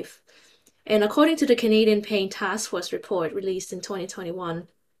of life. And according to the Canadian Pain Task Force report released in 2021,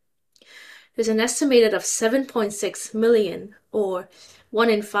 there's an estimated of 7.6 million, or 1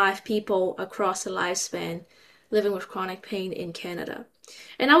 in 5 people across the lifespan, living with chronic pain in Canada.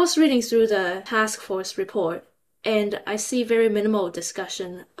 And I was reading through the task force report, and I see very minimal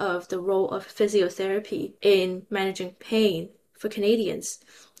discussion of the role of physiotherapy in managing pain for Canadians.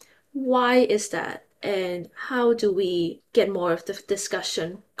 Why is that? And how do we get more of the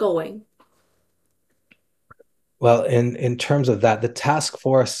discussion going? Well, in terms of that, the task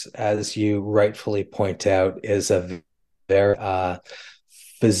force, as you rightfully point out, is a very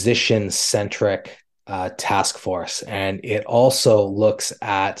physician-centric task force, and it also looks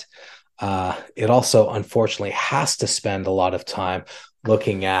at. It also, unfortunately, has to spend a lot of time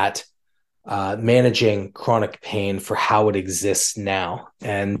looking at managing chronic pain for how it exists now,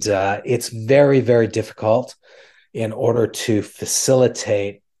 and it's very, very difficult in order to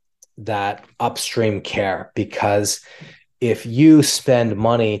facilitate that upstream care, because if you spend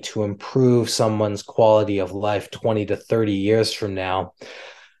money to improve someone's quality of life 20 to 30 years from now,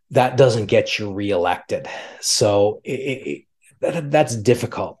 that doesn't get you reelected. So that's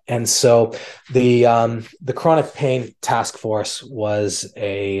difficult. And so the chronic pain task force was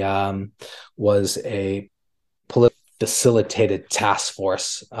a facilitated task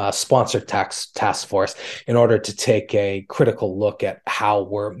force, sponsored task force, in order to take a critical look at how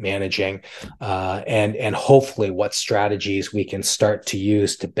we're managing and hopefully what strategies we can start to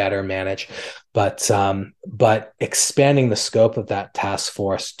use to better manage. But expanding the scope of that task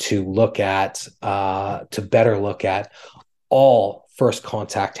force to better look at all first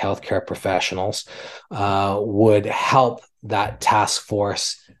contact healthcare professionals would help that task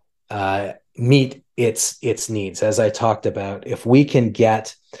force meet its needs. As I talked about, if we can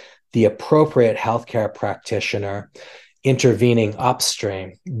get the appropriate healthcare practitioner intervening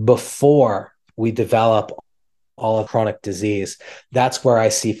upstream before we develop all of chronic disease, that's where I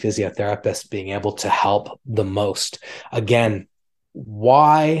see physiotherapists being able to help the most. Again,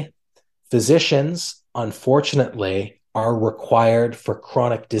 why physicians, unfortunately, are required for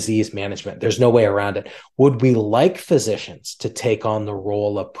chronic disease management. There's no way around it. Would we like physicians to take on the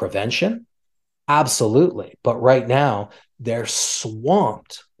role of prevention? Absolutely. But right now, they're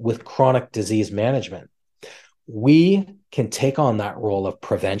swamped with chronic disease management. We can take on that role of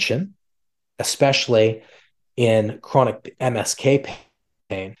prevention, especially in chronic MSK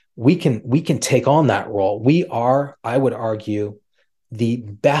pain. We can take on that role. We are, I would argue, the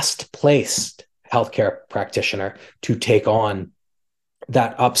best placed healthcare practitioner to take on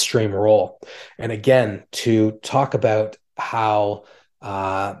that upstream role. And again, to talk about how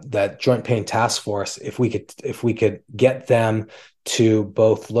that Joint Pain Task Force, if we could get them to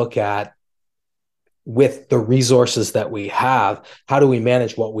both look at, with the resources that we have, how do we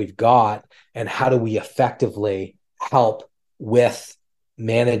manage what we've got, and how do we effectively help with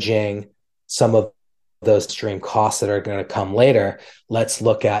managing some of those extreme costs that are going to come later. Let's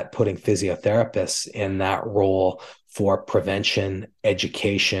look at putting physiotherapists in that role for prevention,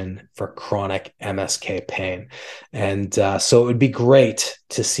 education, for chronic MSK pain. And so it would be great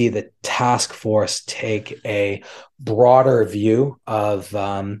to see the task force take a broader view of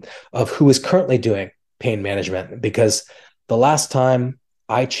who is currently doing pain management, because the last time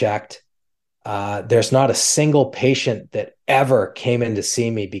I checked, there's not a single patient that ever came in to see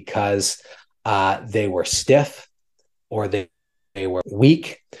me because they were stiff, or they were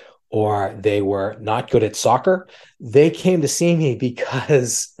weak, or they were not good at soccer. They came to see me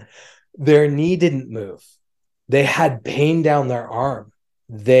because their knee didn't move. They had pain down their arm.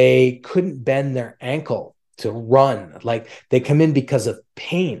 They couldn't bend their ankle to run. Like, they come in because of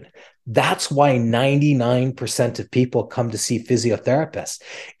pain. That's why 99% of people come to see physiotherapists.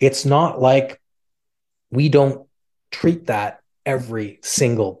 It's not like we don't treat that every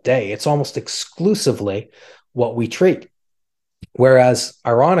single day. It's almost exclusively what we treat. Whereas,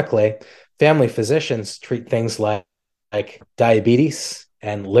 ironically, family physicians treat things like diabetes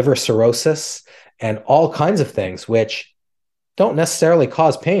and liver cirrhosis and all kinds of things, which don't necessarily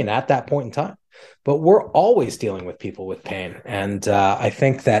cause pain at that point in time. But we're always dealing with people with pain. And I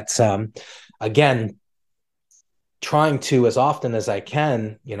think that, again, trying to, as often as I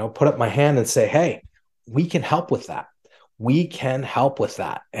can, put up my hand and say, hey, we can help with that. We can help with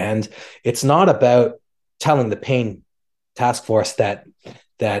that. And it's not about telling the pain task force that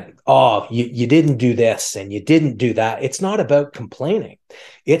oh, you didn't do this and you didn't do that. It's not about complaining.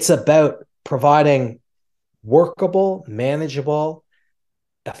 It's about providing workable, manageable,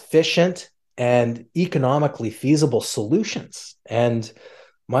 efficient, and economically feasible solutions. And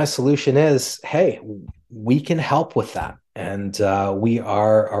my solution is, hey, we can help with that. And we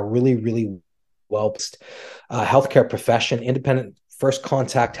are a really, really well-placed healthcare profession, independent first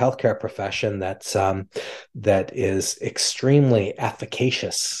contact healthcare profession that is extremely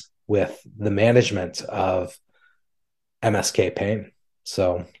efficacious with the management of MSK pain.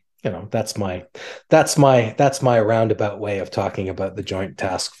 So, that's my roundabout way of talking about the Joint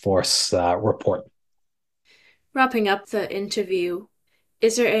Task Force report. Wrapping up the interview,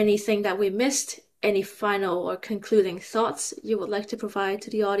 is there anything that we missed? Any final or concluding thoughts you would like to provide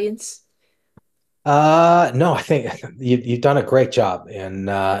to the audience? No, I think you've done a great job in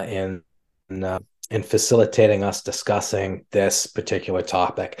facilitating us discussing this particular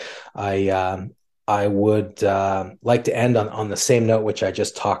topic. I would like to end on the same note which I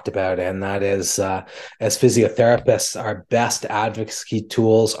just talked about, and that is, as physiotherapists, our best advocacy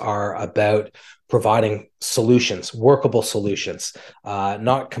tools are about providing solutions, workable solutions,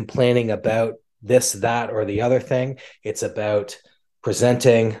 not complaining about this, that, or the other thing. It's about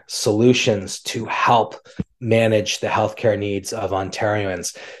presenting solutions to help manage the healthcare needs of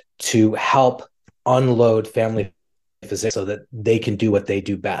Ontarians, to help unload family physicians so that they can do what they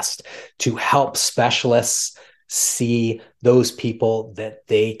do best, to help specialists see those people that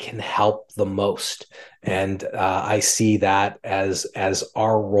they can help the most. And I see that as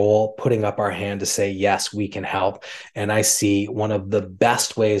our role, putting up our hand to say, yes, we can help. And I see one of the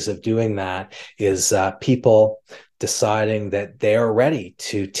best ways of doing that is people deciding that they're ready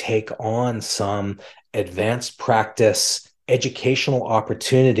to take on some advanced practice educational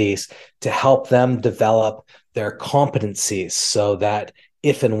opportunities to help them develop their competencies so that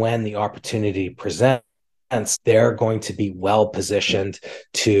if and when the opportunity presents, they're going to be well positioned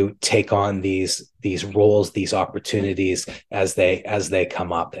to take on these roles, these opportunities as they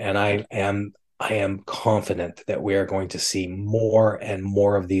come up. And I am confident that we are going to see more and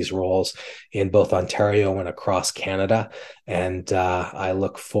more of these roles in both Ontario and across Canada. And I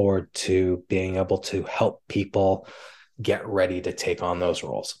look forward to being able to help people get ready to take on those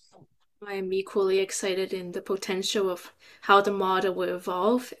roles. I am equally excited in the potential of how the model will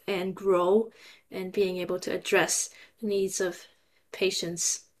evolve and grow and being able to address the needs of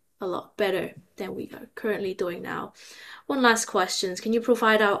patients a lot better than we are currently doing now. One last question. Can you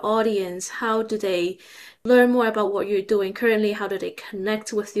provide our audience, how do they learn more about what you're doing currently? How do they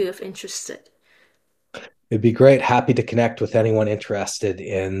connect with you if interested? It'd be great. Happy to connect with anyone interested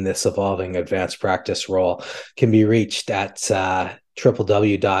in this evolving advanced practice role. Can be reached at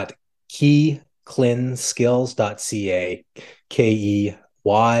www.keyclinskills.ca,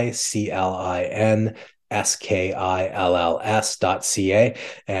 KEYCLINSKILLS.ca.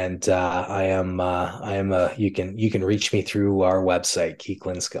 And you can reach me through our website,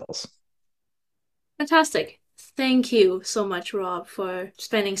 Keyclin Skills. Fantastic. Thank you so much, Rob, for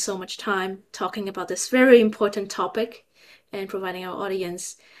spending so much time talking about this very important topic and providing our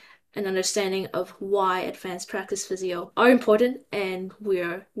audience an understanding of why advanced practice physio are important and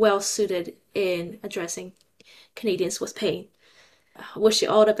we're well suited in addressing Canadians with pain. I wish you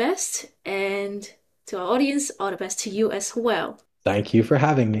all the best, and to our audience, all the best to you as well. Thank you for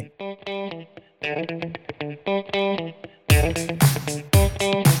having me.